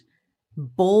and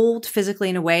bold physically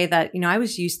in a way that, I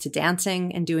was used to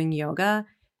dancing and doing yoga,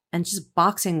 and just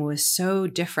boxing was so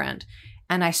different.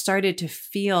 And I started to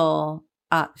feel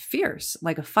fierce,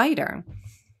 like a fighter.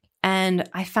 And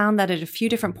I found that at a few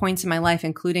different points in my life,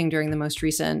 including during the most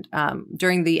recent,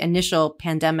 during the initial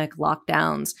pandemic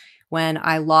lockdowns, when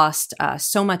I lost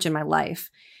so much in my life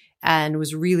and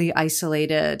was really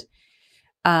isolated,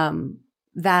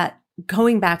 that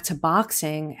going back to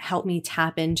boxing helped me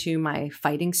tap into my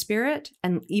fighting spirit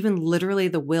and even literally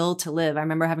the will to live. I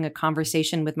remember having a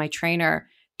conversation with my trainer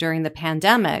during the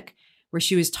pandemic where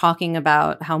she was talking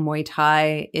about how Muay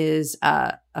Thai is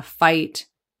a fight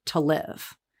to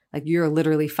live. Like, you're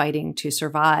literally fighting to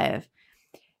survive.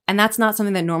 And that's not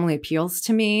something that normally appeals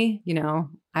to me.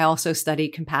 I also study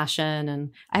compassion,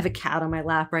 and I have a cat on my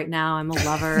lap right now. I'm a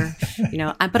lover,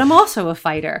 but I'm also a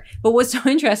fighter. But what's so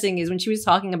interesting is when she was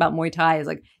talking about Muay Thai is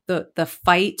like the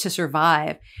fight to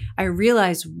survive, I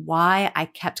realized why I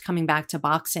kept coming back to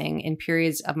boxing in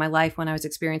periods of my life when I was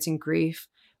experiencing grief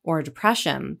or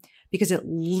depression, because it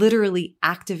literally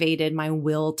activated my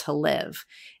will to live.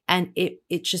 And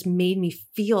it just made me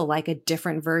feel like a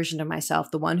different version of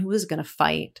myself, the one who was going to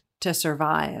fight to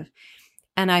survive.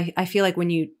 And I feel like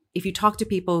if you talk to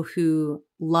people who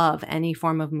love any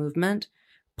form of movement,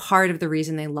 part of the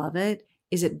reason they love it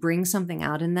is it brings something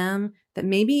out in them that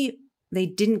maybe they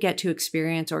didn't get to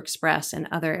experience or express in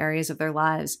other areas of their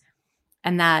lives.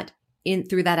 And that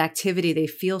through that activity, they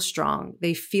feel strong,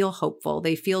 they feel hopeful,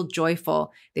 they feel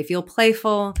joyful, they feel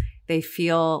playful, they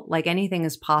feel like anything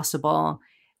is possible.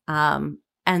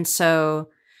 And so,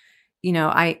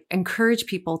 I encourage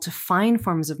people to find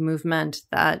forms of movement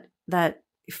that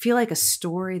feel like a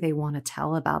story they want to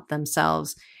tell about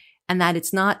themselves, and that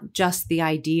it's not just the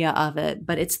idea of it,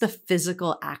 but it's the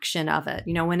physical action of it.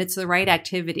 When it's the right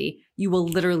activity, you will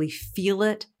literally feel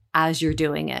it as you're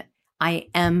doing it. I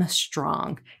am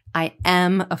strong. I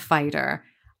am a fighter.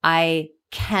 I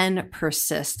can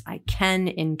persist. I can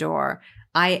endure.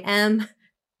 I am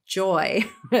joy.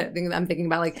 I'm thinking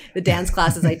about like the dance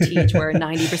classes I teach where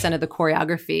 90% of the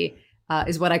choreography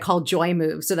is what I call joy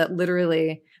moves. So that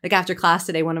literally, like after class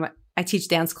today, I teach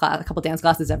dance class, a couple dance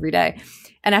classes every day.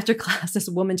 And after class, this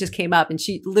woman just came up and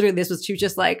she was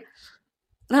just like,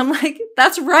 and I'm like,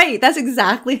 that's right. That's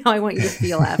exactly how I want you to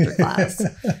feel after class.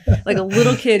 Like a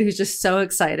little kid who's just so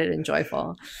excited and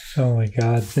joyful. Oh my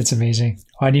God. That's amazing.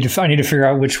 I need to figure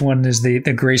out which one is the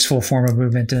graceful form of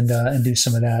movement and do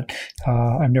some of that.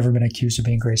 I've never been accused of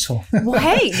being graceful. Well,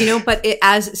 hey, but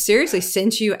seriously,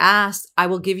 since you asked, I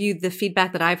will give you the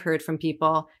feedback that I've heard from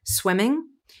people: swimming,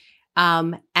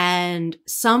 and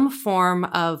some form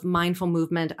of mindful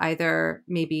movement, either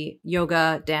maybe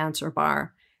yoga, dance, or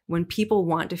bar. When people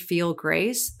want to feel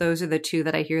grace, those are the two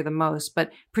that I hear the most,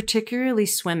 but particularly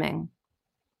swimming.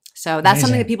 So that's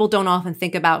something that people don't often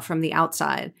think about from the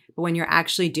outside. But when you're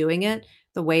actually doing it,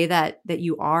 the way that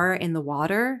you are in the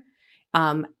water,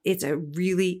 it's a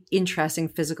really interesting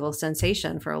physical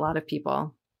sensation for a lot of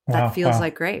people. That feels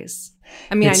like grace.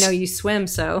 I mean, I know you swim,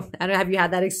 so have you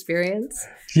had that experience?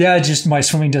 Yeah, just my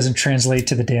swimming doesn't translate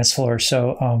to the dance floor.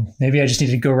 So maybe I just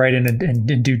need to go right in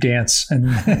and do dance and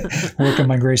work on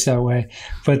my grace that way.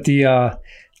 But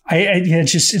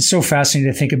it's so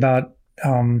fascinating to think about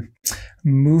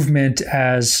movement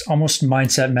as almost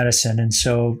mindset medicine. And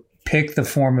so pick the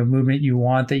form of movement you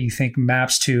want that you think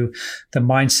maps to the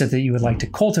mindset that you would like to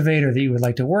cultivate or that you would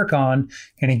like to work on,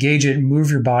 and engage it and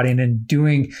move your body. And in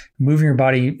moving your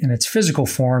body in its physical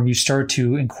form, you start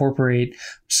to incorporate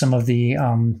some of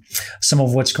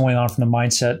what's going on from the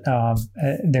mindset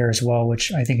there as well,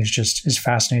 which I think is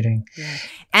fascinating. Yeah.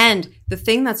 And the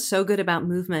thing that's so good about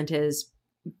movement is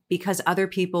because other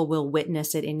people will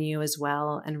witness it in you as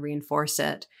well and reinforce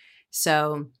it.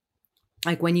 So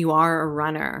like when you are a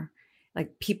runner,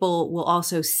 like people will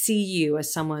also see you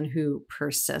as someone who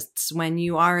persists. When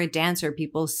you are a dancer,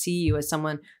 people see you as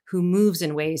someone who moves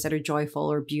in ways that are joyful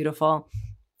or beautiful.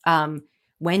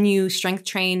 When you strength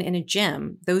train in a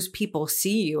gym, those people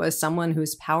see you as someone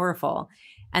who's powerful.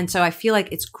 And so I feel like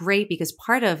it's great because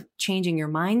part of changing your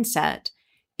mindset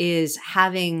is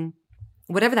having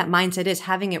whatever that mindset is,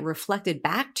 having it reflected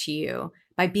back to you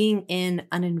by being in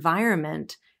an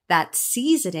environment that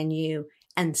sees it in you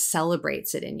and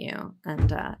celebrates it in you.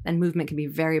 And movement can be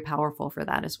very powerful for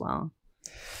that as well.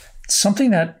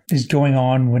 Something that is going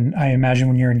on when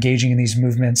you're engaging in these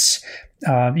movements,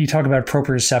 you talk about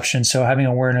proprioception, so having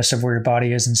awareness of where your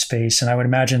body is in space. And I would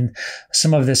imagine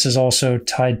some of this is also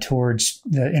tied towards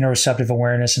the interoceptive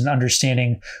awareness and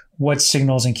understanding what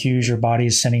signals and cues your body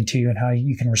is sending to you and how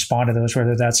you can respond to those,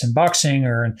 whether that's in boxing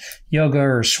or in yoga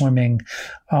or swimming.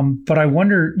 But I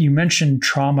wonder, you mentioned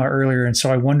trauma earlier. And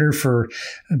so I wonder for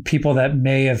people that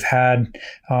may have had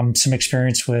some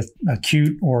experience with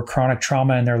acute or chronic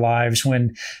trauma in their lives,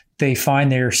 when they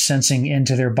find they're sensing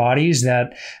into their bodies,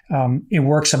 that it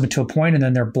works up to a point and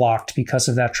then they're blocked because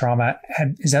of that trauma.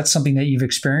 Is that something that you've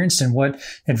experienced? And what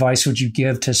advice would you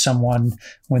give to someone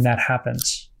when that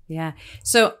happens? Yeah.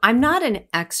 So I'm not an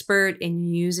expert in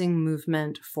using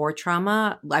movement for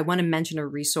trauma. I want to mention a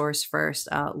resource first.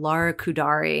 Lara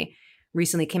Kudari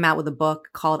recently came out with a book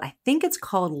called, I think it's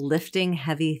called Lifting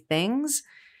Heavy Things,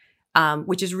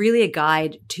 which is really a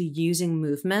guide to using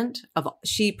movement.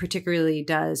 She particularly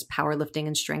does powerlifting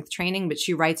and strength training, but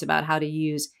she writes about how to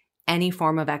use any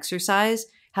form of exercise,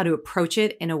 how to approach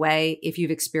it in a way, if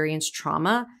you've experienced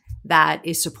trauma, that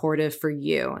is supportive for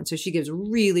you. And so she gives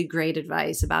really great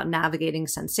advice about navigating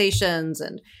sensations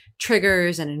and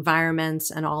triggers and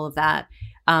environments and all of that.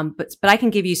 But I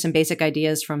can give you some basic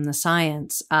ideas from the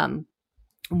science.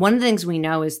 One of the things we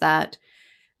know is that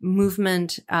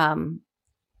movement,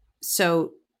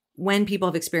 so when people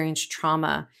have experienced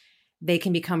trauma, they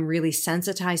can become really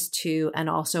sensitized to and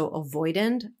also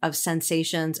avoidant of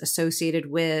sensations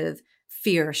associated with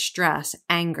fear, stress,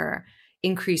 anger,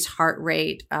 increased heart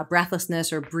rate,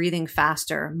 breathlessness or breathing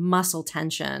faster, muscle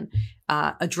tension,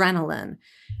 adrenaline.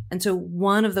 And so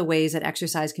one of the ways that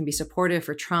exercise can be supportive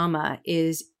for trauma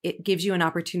is it gives you an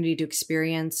opportunity to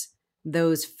experience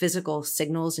those physical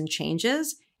signals and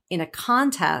changes in a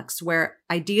context where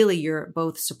ideally you're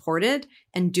both supported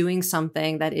and doing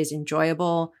something that is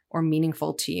enjoyable or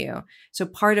meaningful to you. So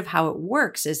part of how it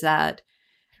works is that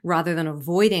rather than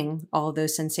avoiding all of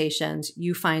those sensations,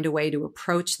 you find a way to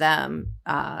approach them,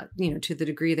 to the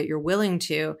degree that you're willing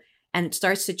to, and it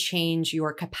starts to change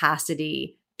your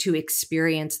capacity to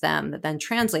experience them. That then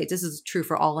translates. This is true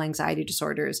for all anxiety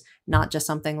disorders, not just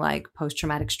something like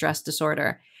post-traumatic stress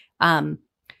disorder.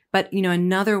 But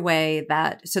another way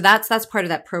that's part of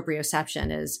that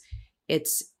proprioception is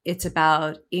it's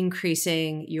about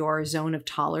increasing your zone of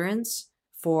tolerance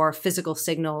for physical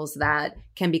signals that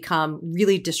can become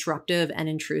really disruptive and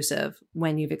intrusive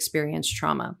when you've experienced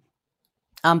trauma.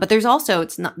 But there's also,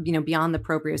 it's not, beyond the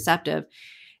proprioceptive,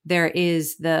 there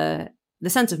is the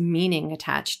sense of meaning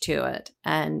attached to it.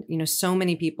 And, so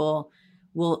many people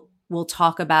will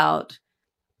talk about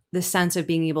the sense of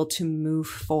being able to move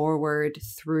forward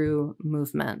through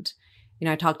movement.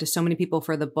 I talked to so many people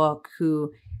for the book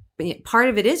who part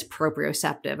of it is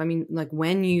proprioceptive. I mean, like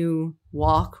when you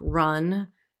walk, run,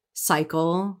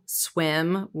 cycle,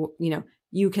 swim,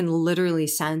 you can literally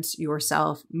sense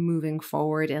yourself moving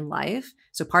forward in life.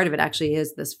 So part of it actually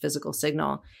is this physical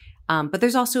signal. But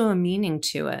there's also a meaning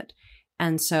to it.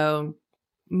 And so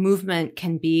movement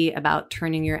can be about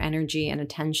turning your energy and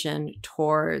attention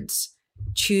towards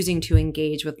choosing to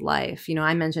engage with life.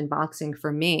 I mentioned boxing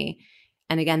for me.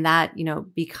 And again, that,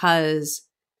 because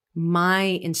my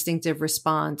instinctive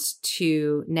response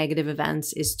to negative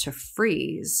events is to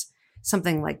freeze.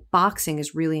 Something like boxing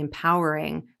is really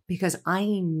empowering because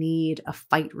I need a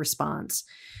fight response.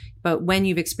 But when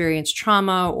you've experienced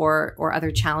trauma or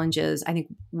other challenges, I think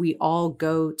we all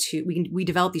we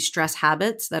develop these stress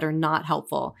habits that are not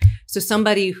helpful. So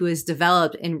somebody who has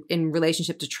developed in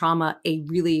relationship to trauma a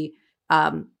really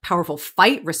powerful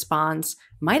fight response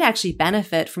might actually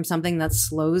benefit from something that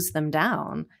slows them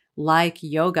down, like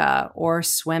yoga or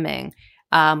swimming,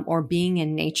 or being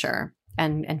in nature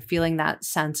and feeling that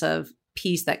sense of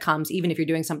peace that comes even if you're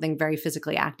doing something very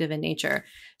physically active in nature.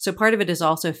 So part of it is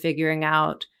also figuring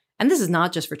out, and this is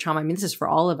not just for trauma, I mean, this is for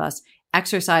all of us,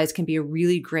 exercise can be a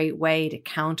really great way to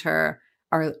counter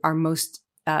our most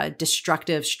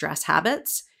destructive stress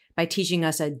habits by teaching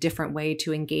us a different way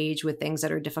to engage with things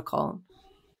that are difficult.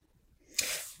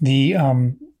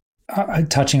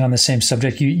 Touching on the same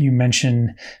subject, you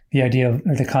mentioned the idea of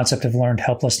or the concept of learned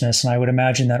helplessness. And I would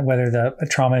imagine that whether the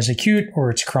trauma is acute or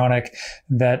it's chronic,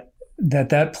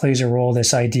 that plays a role,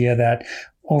 this idea that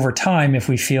over time, if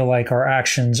we feel like our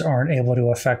actions aren't able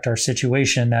to affect our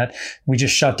situation, that we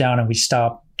just shut down and we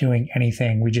stop doing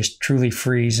anything. We just truly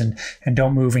freeze and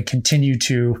don't move and continue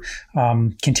to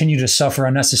suffer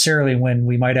unnecessarily when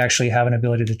we might actually have an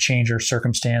ability to change our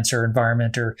circumstance or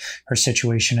environment or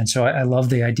situation. And so I love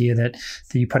the idea that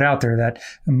you put out there, that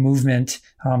movement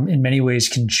in many ways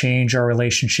can change our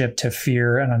relationship to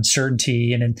fear and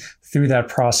uncertainty, and through that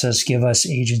process give us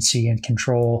agency and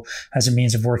control as a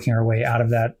means of working our way out of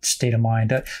that state of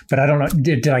mind. But I don't know,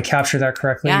 did I capture that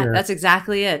correctly? Yeah, that's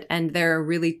exactly it. And there are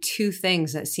really two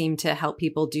things that seem to help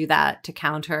people do that, to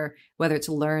counter whether it's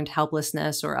learned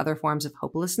helplessness or other forms of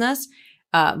hopelessness,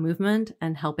 movement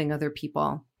and helping other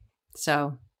people.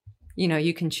 So,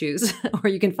 you can choose, or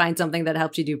you can find something that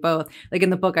helps you do both. Like in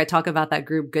the book, I talk about that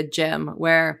group, Good Gym,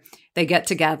 where they get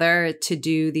together to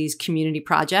do these community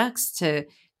projects to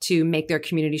make their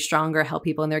community stronger, help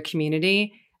people in their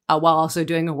community, while also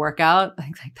doing a workout.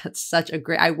 Like that's such a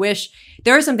great, I wish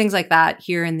there are some things like that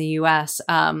here in the US.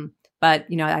 But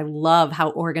I love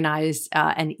how organized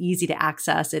and easy to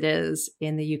access it is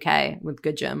in the UK with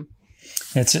Good Gym.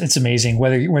 It's amazing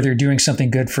whether you're doing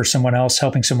something good for someone else,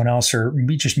 helping someone else, or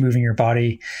just moving your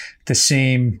body. The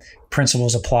same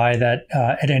principles apply, that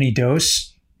at any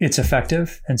dose, it's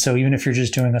effective. And so even if you're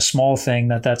just doing a small thing,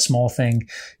 that small thing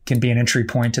can be an entry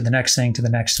point to the next thing,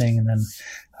 and then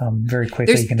very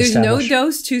quickly you can establish. There's no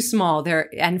dose too small there.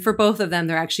 And for both of them,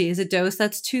 there actually is a dose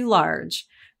that's too large.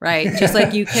 Right. Just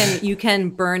like you can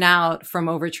burn out from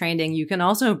overtraining, you can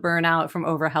also burn out from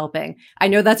overhelping. I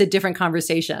know that's a different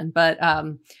conversation, but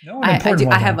I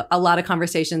have a lot of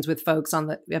conversations with folks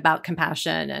about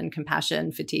compassion and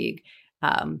compassion fatigue.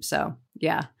 So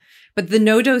yeah, but the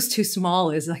no dose too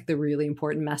small is like the really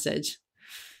important message.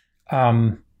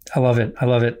 I love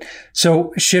it.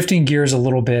 So shifting gears a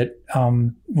little bit,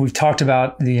 we've talked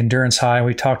about the endurance high.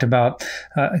 We talked about,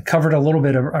 covered a little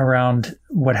bit around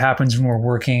what happens when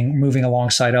we're moving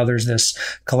alongside others, this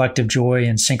collective joy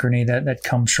and synchrony that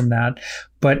comes from that.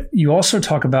 But you also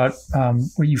talk about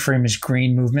what you frame as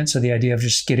green movement. So the idea of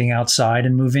just getting outside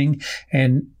and moving.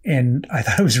 And I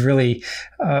thought it was really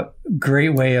a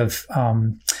great way of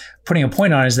putting a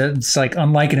point on, is that it's like,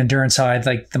 unlike an endurance high,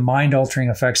 like the mind altering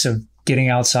effects of getting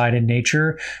outside in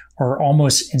nature are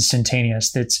almost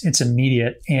instantaneous. It's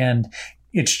immediate, and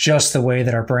it's just the way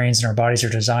that our brains and our bodies are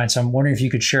designed. So I'm wondering if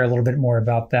you could share a little bit more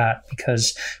about that,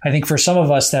 because I think for some of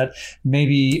us that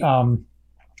maybe,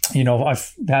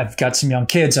 I've got some young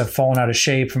kids, I've fallen out of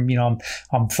shape,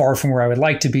 I'm far from where I would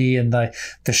like to be, and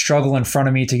the struggle in front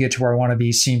of me to get to where I want to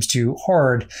be seems too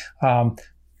hard.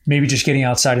 Maybe just getting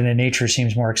outside into nature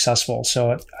seems more accessible.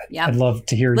 So I'd love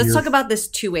to hear. Let's talk about this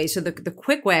two ways. So the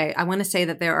quick way, I want to say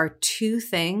that there are two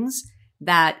things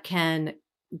that can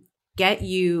get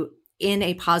you in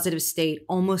a positive state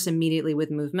almost immediately with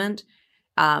movement.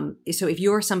 So if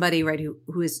you're somebody, right,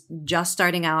 who is just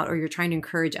starting out, or you're trying to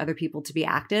encourage other people to be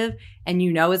active, and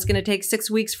it's going to take 6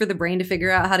 weeks for the brain to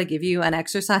figure out how to give you an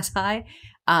exercise high.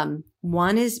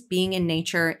 One is being in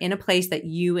nature in a place that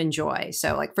you enjoy.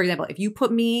 So like, for example, if you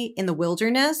put me in the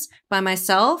wilderness by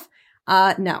myself,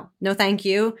 no, thank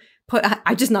you.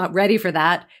 I'm just not ready for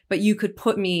that. But you could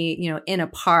put me, in a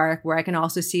park where I can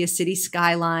also see a city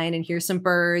skyline and hear some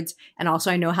birds. And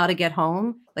also I know how to get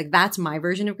home. Like that's my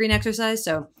version of green exercise.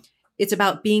 So it's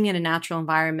about being in a natural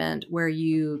environment where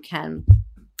you can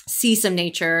see some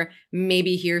nature,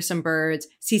 maybe hear some birds,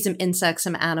 see some insects,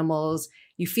 some animals.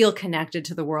 You feel connected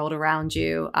to the world around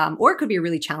you. Or it could be a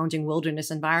really challenging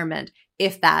wilderness environment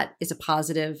if that is a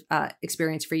positive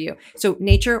experience for you. So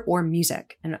nature or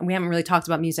music. And we haven't really talked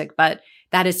about music, but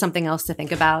that is something else to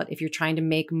think about if you're trying to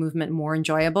make movement more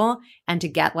enjoyable and to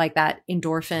get like that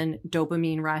endorphin,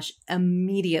 dopamine rush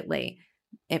immediately.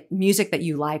 Music that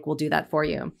you like will do that for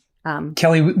you.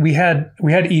 Kelly, we had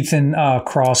Ethan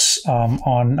Cross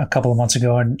on a couple of months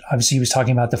ago, and obviously he was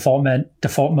talking about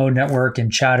default mode network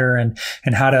and chatter and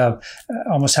how to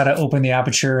open the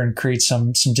aperture and create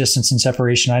some distance and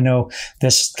separation. I know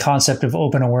this concept of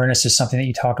open awareness is something that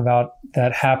you talk about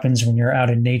that happens when you're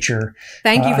out in nature.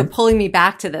 Thank you for pulling me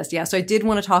back to this. Yeah, so I did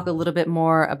want to talk a little bit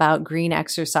more about green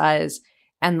exercise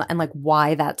and like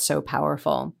why that's so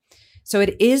powerful. So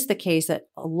it is the case that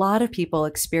a lot of people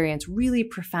experience really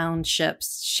profound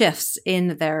shifts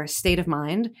in their state of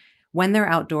mind when they're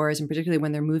outdoors, and particularly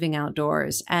when they're moving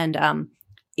outdoors. And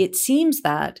it seems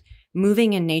that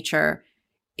moving in nature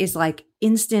is like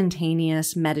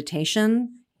instantaneous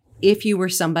meditation if you were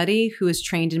somebody who is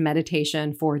trained in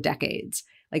meditation for decades.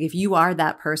 Like if you are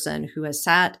that person who has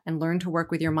sat and learned to work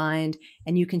with your mind,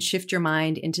 and you can shift your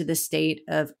mind into the state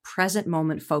of present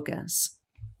moment focus.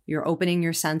 You're opening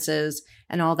your senses,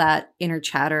 and all that inner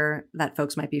chatter that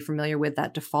folks might be familiar with,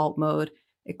 that default mode,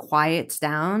 it quiets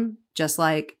down, just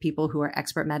like people who are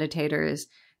expert meditators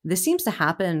this seems to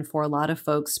happen for a lot of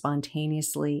folks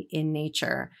spontaneously in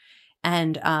nature.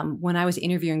 And when I was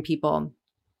interviewing people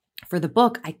for the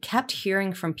book, I kept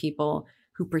hearing from people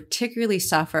who particularly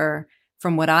suffer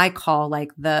from what I call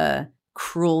like the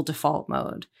cruel default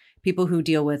mode. People who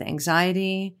deal with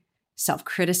anxiety,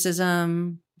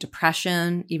 self-criticism,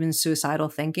 depression, even suicidal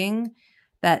thinking,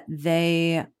 that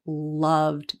they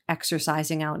loved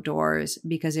exercising outdoors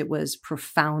because it was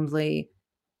profoundly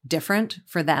different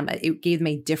for them. It gave them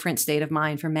a different state of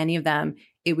mind. For many of them,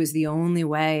 it was the only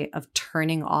way of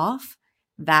turning off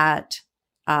that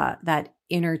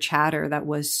inner chatter that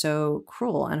was so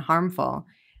cruel and harmful.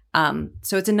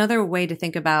 So it's another way to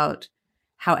think about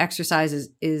how exercise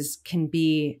can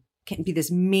be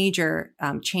this major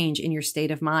change in your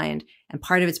state of mind, and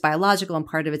part of it's biological and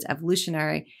part of it's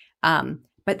evolutionary.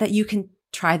 But that you can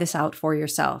try this out for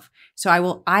yourself. So I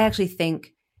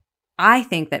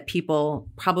think that people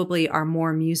probably are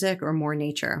more music or more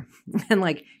nature, and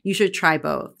like you should try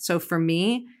both. So for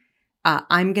me,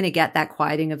 I'm going to get that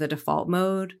quieting of the default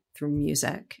mode through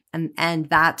music, and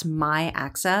that's my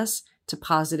access to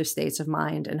positive states of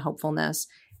mind and hopefulness.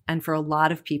 And for a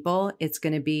lot of people, it's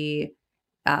going to be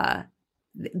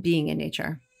being in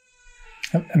nature.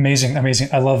 Amazing.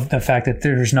 I love the fact that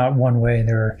there's not one way.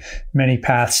 There are many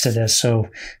paths to this. So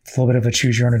it's a little bit of a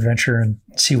choose your own adventure and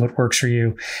see what works for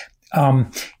you.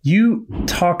 You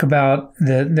talk about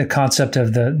the concept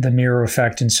of the mirror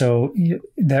effect, and so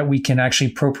that we can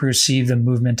actually properceive the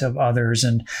movement of others.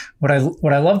 And what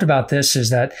I loved about this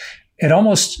is that it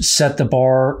almost set the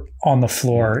bar on the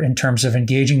floor in terms of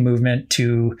engaging movement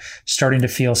to starting to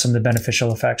feel some of the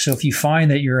beneficial effects. So if you find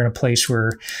that you're in a place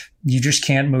where you just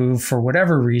can't move for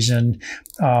whatever reason,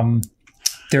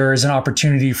 there is an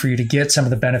opportunity for you to get some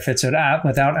of the benefits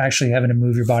without actually having to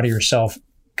move your body yourself.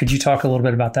 Could you talk a little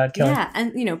bit about that, Kelly? Yeah.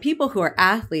 And, people who are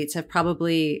athletes have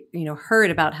probably,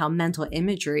 heard about how mental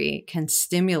imagery can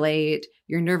stimulate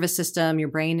your nervous system, your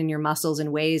brain, and your muscles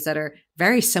in ways that are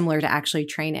very similar to actually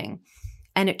training.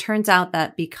 And it turns out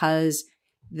that because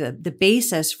the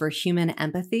basis for human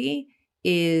empathy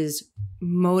is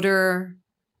motor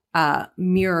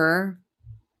mirror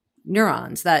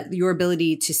neurons, that your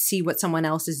ability to see what someone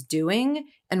else is doing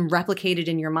and replicate it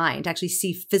in your mind, actually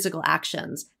see physical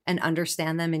actions and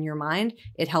understand them in your mind.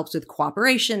 It helps with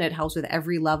cooperation. It helps with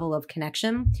every level of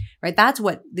connection, right? That's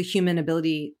what the human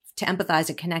ability to empathize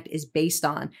and connect is based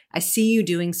on. I see you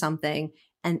doing something,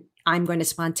 and I'm going to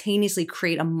spontaneously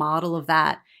create a model of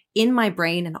that in my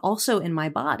brain and also in my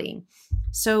body.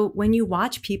 So when you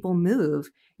watch people move,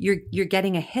 you're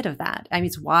getting a hit of that. I mean,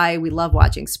 it's why we love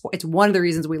watching sports. It's one of the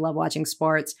reasons we love watching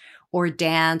sports or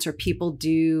dance, or people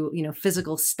do,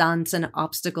 physical stunts and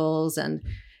obstacles and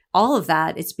all of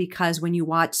that. It's because when you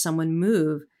watch someone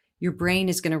move, your brain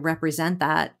is going to represent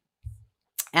that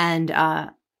and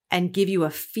give you a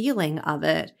feeling of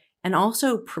it and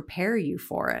also prepare you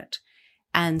for it.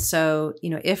 And so,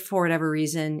 if for whatever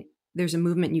reason there's a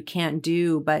movement you can't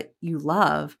do, but you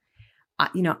love,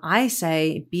 I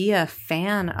say be a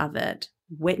fan of it,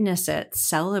 witness it,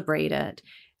 celebrate it.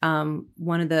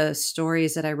 One of the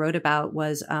stories that I wrote about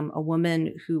was a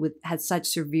woman who had such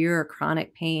severe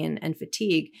chronic pain and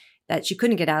fatigue that she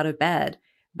couldn't get out of bed,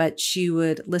 but she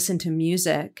would listen to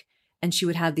music and she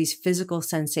would have these physical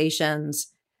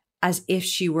sensations as if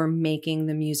she were making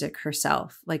the music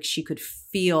herself. Like she could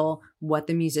feel what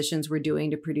the musicians were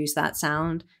doing to produce that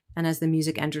sound. And as the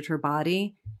music entered her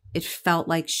body, it felt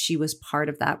like she was part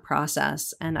of that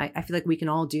process. And I feel like we can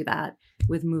all do that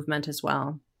with movement as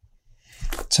well.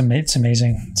 It's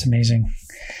amazing. It's amazing.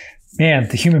 Man,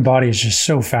 the human body is just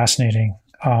so fascinating.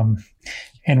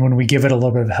 And when we give it a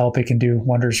little bit of help, it can do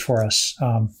wonders for us.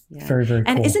 Very, very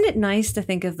cool. And isn't it nice to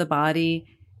think of the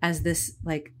body as this,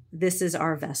 like, this is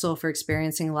our vessel for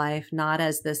experiencing life, not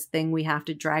as this thing we have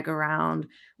to drag around,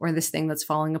 or this thing that's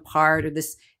falling apart, or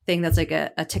this thing that's like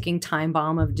a ticking time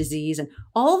bomb of disease, and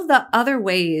all of the other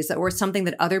ways that, or something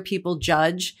that other people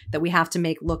judge that we have to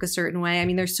make look a certain way. I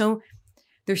mean, there's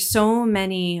so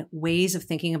many ways of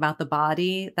thinking about the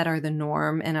body that are the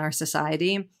norm in our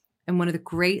society. And one of the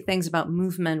great things about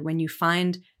movement, when you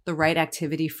find the right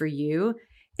activity for you,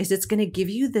 is it's going to give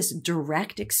you this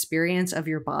direct experience of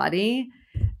your body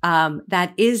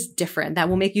that is different, that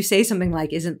will make you say something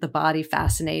like, isn't the body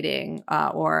fascinating?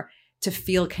 Or to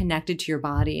feel connected to your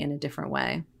body in a different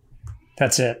way.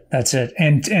 That's it.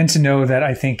 And to know that,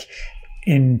 I think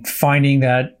in finding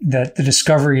that the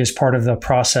discovery is part of the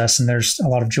process, and there's a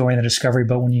lot of joy in the discovery.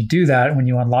 But when you do that, when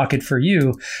you unlock it for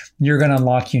you, you're going to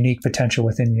unlock unique potential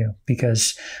within you,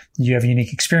 because you have a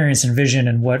unique experience and vision,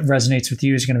 and what resonates with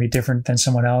you is going to be different than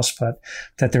someone else, but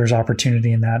that there's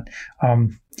opportunity in that.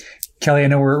 Kelly, I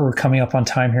know we're coming up on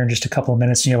time here in just a couple of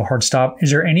minutes and you have a hard stop. Is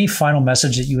there any final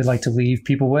message that you would like to leave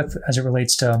people with as it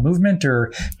relates to movement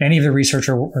or any of the research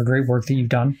or great work that you've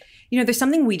done? There's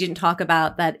something we didn't talk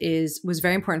about that was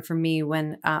very important for me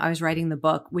when I was writing the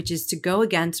book, which is to go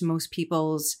against most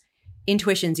people's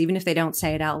intuitions, even if they don't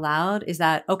say it out loud, is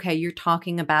that, okay, you're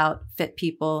talking about fit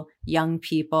people, young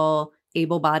people,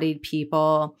 able-bodied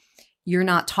people. You're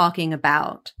not talking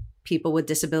about people with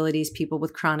disabilities, people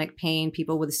with chronic pain,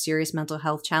 people with serious mental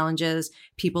health challenges,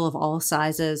 people of all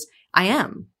sizes. I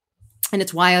am. And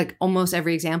it's why almost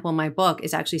every example in my book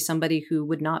is actually somebody who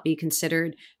would not be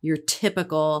considered your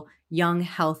typical young,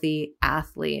 healthy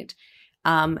athlete.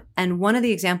 And one of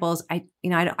the examples, I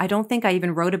don't think I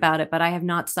even wrote about it, but I have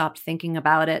not stopped thinking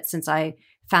about it since I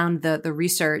found the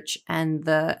research and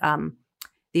the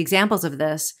examples of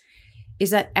this, is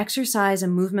that exercise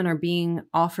and movement are being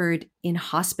offered in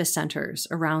hospice centers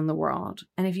around the world.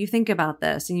 And if you think about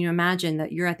this and you imagine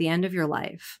that you're at the end of your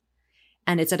life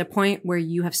and it's at a point where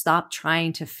you have stopped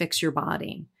trying to fix your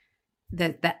body,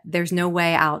 that there's no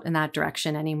way out in that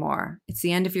direction anymore. It's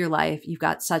the end of your life. You've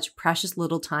got such precious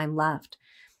little time left.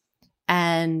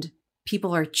 And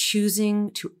people are choosing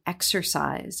to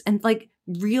exercise and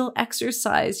real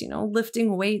exercise,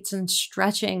 lifting weights and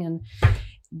stretching and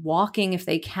walking if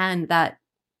they can,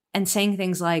 and saying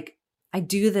things like, I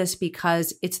do this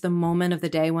because it's the moment of the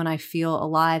day when I feel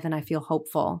alive and I feel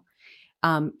hopeful.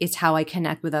 It's how I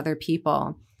connect with other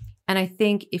people. And I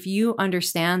think if you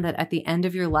understand that at the end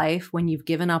of your life, when you've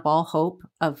given up all hope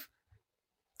of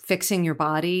fixing your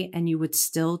body and you would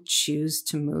still choose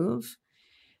to move,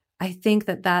 I think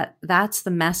that's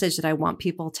the message that I want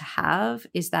people to have,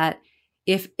 is that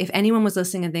if anyone was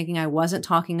listening and thinking I wasn't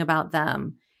talking about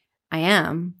them, I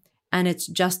am. And it's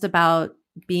just about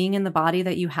being in the body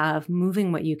that you have,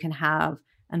 moving what you can have,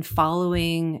 and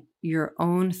following your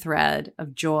own thread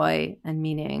of joy and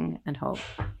meaning and hope.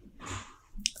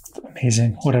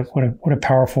 Amazing. What a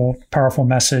powerful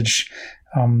message.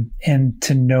 And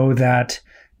to know that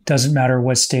doesn't matter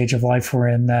what stage of life we're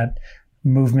in, that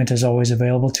movement is always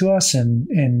available to us.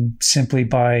 And simply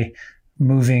by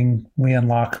moving, we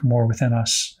unlock more within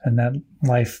us, and that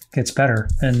life gets better.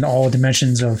 And all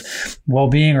dimensions of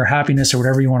well-being or happiness or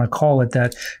whatever you want to call it,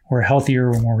 that we're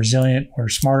healthier, we're more resilient, we're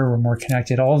smarter, we're more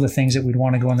connected. All of the things that we'd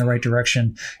want to go in the right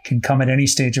direction can come at any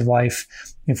stage of life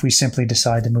if we simply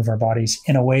decide to move our bodies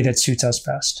in a way that suits us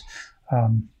best.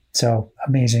 So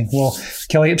amazing. Well,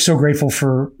 Kelly, I'm so grateful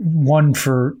for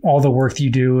all the work that you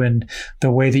do and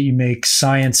the way that you make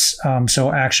science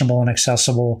so actionable and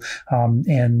accessible,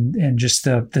 and just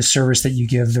the service that you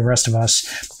give the rest of us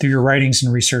through your writings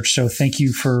and research. So thank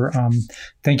you for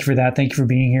that. Thank you for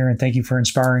being here, and thank you for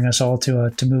inspiring us all to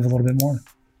move a little bit more.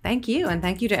 Thank you. And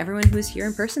thank you to everyone who's here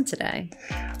in person today.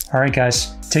 All right,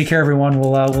 guys. Take care, everyone.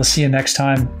 We'll see you next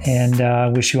time,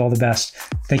 and wish you all the best.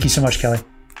 Thank you so much, Kelly.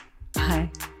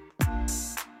 Bye.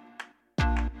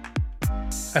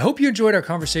 I hope you enjoyed our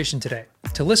conversation today.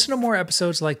 To listen to more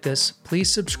episodes like this, please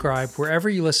subscribe wherever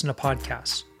you listen to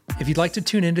podcasts. If you'd like to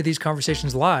tune into these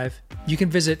conversations live, you can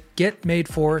visit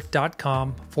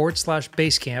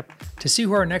getmadefor.com/basecamp to see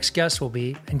who our next guest will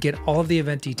be and get all of the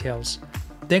event details.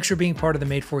 Thanks for being part of the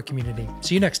Made For community.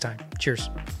 See you next time. Cheers.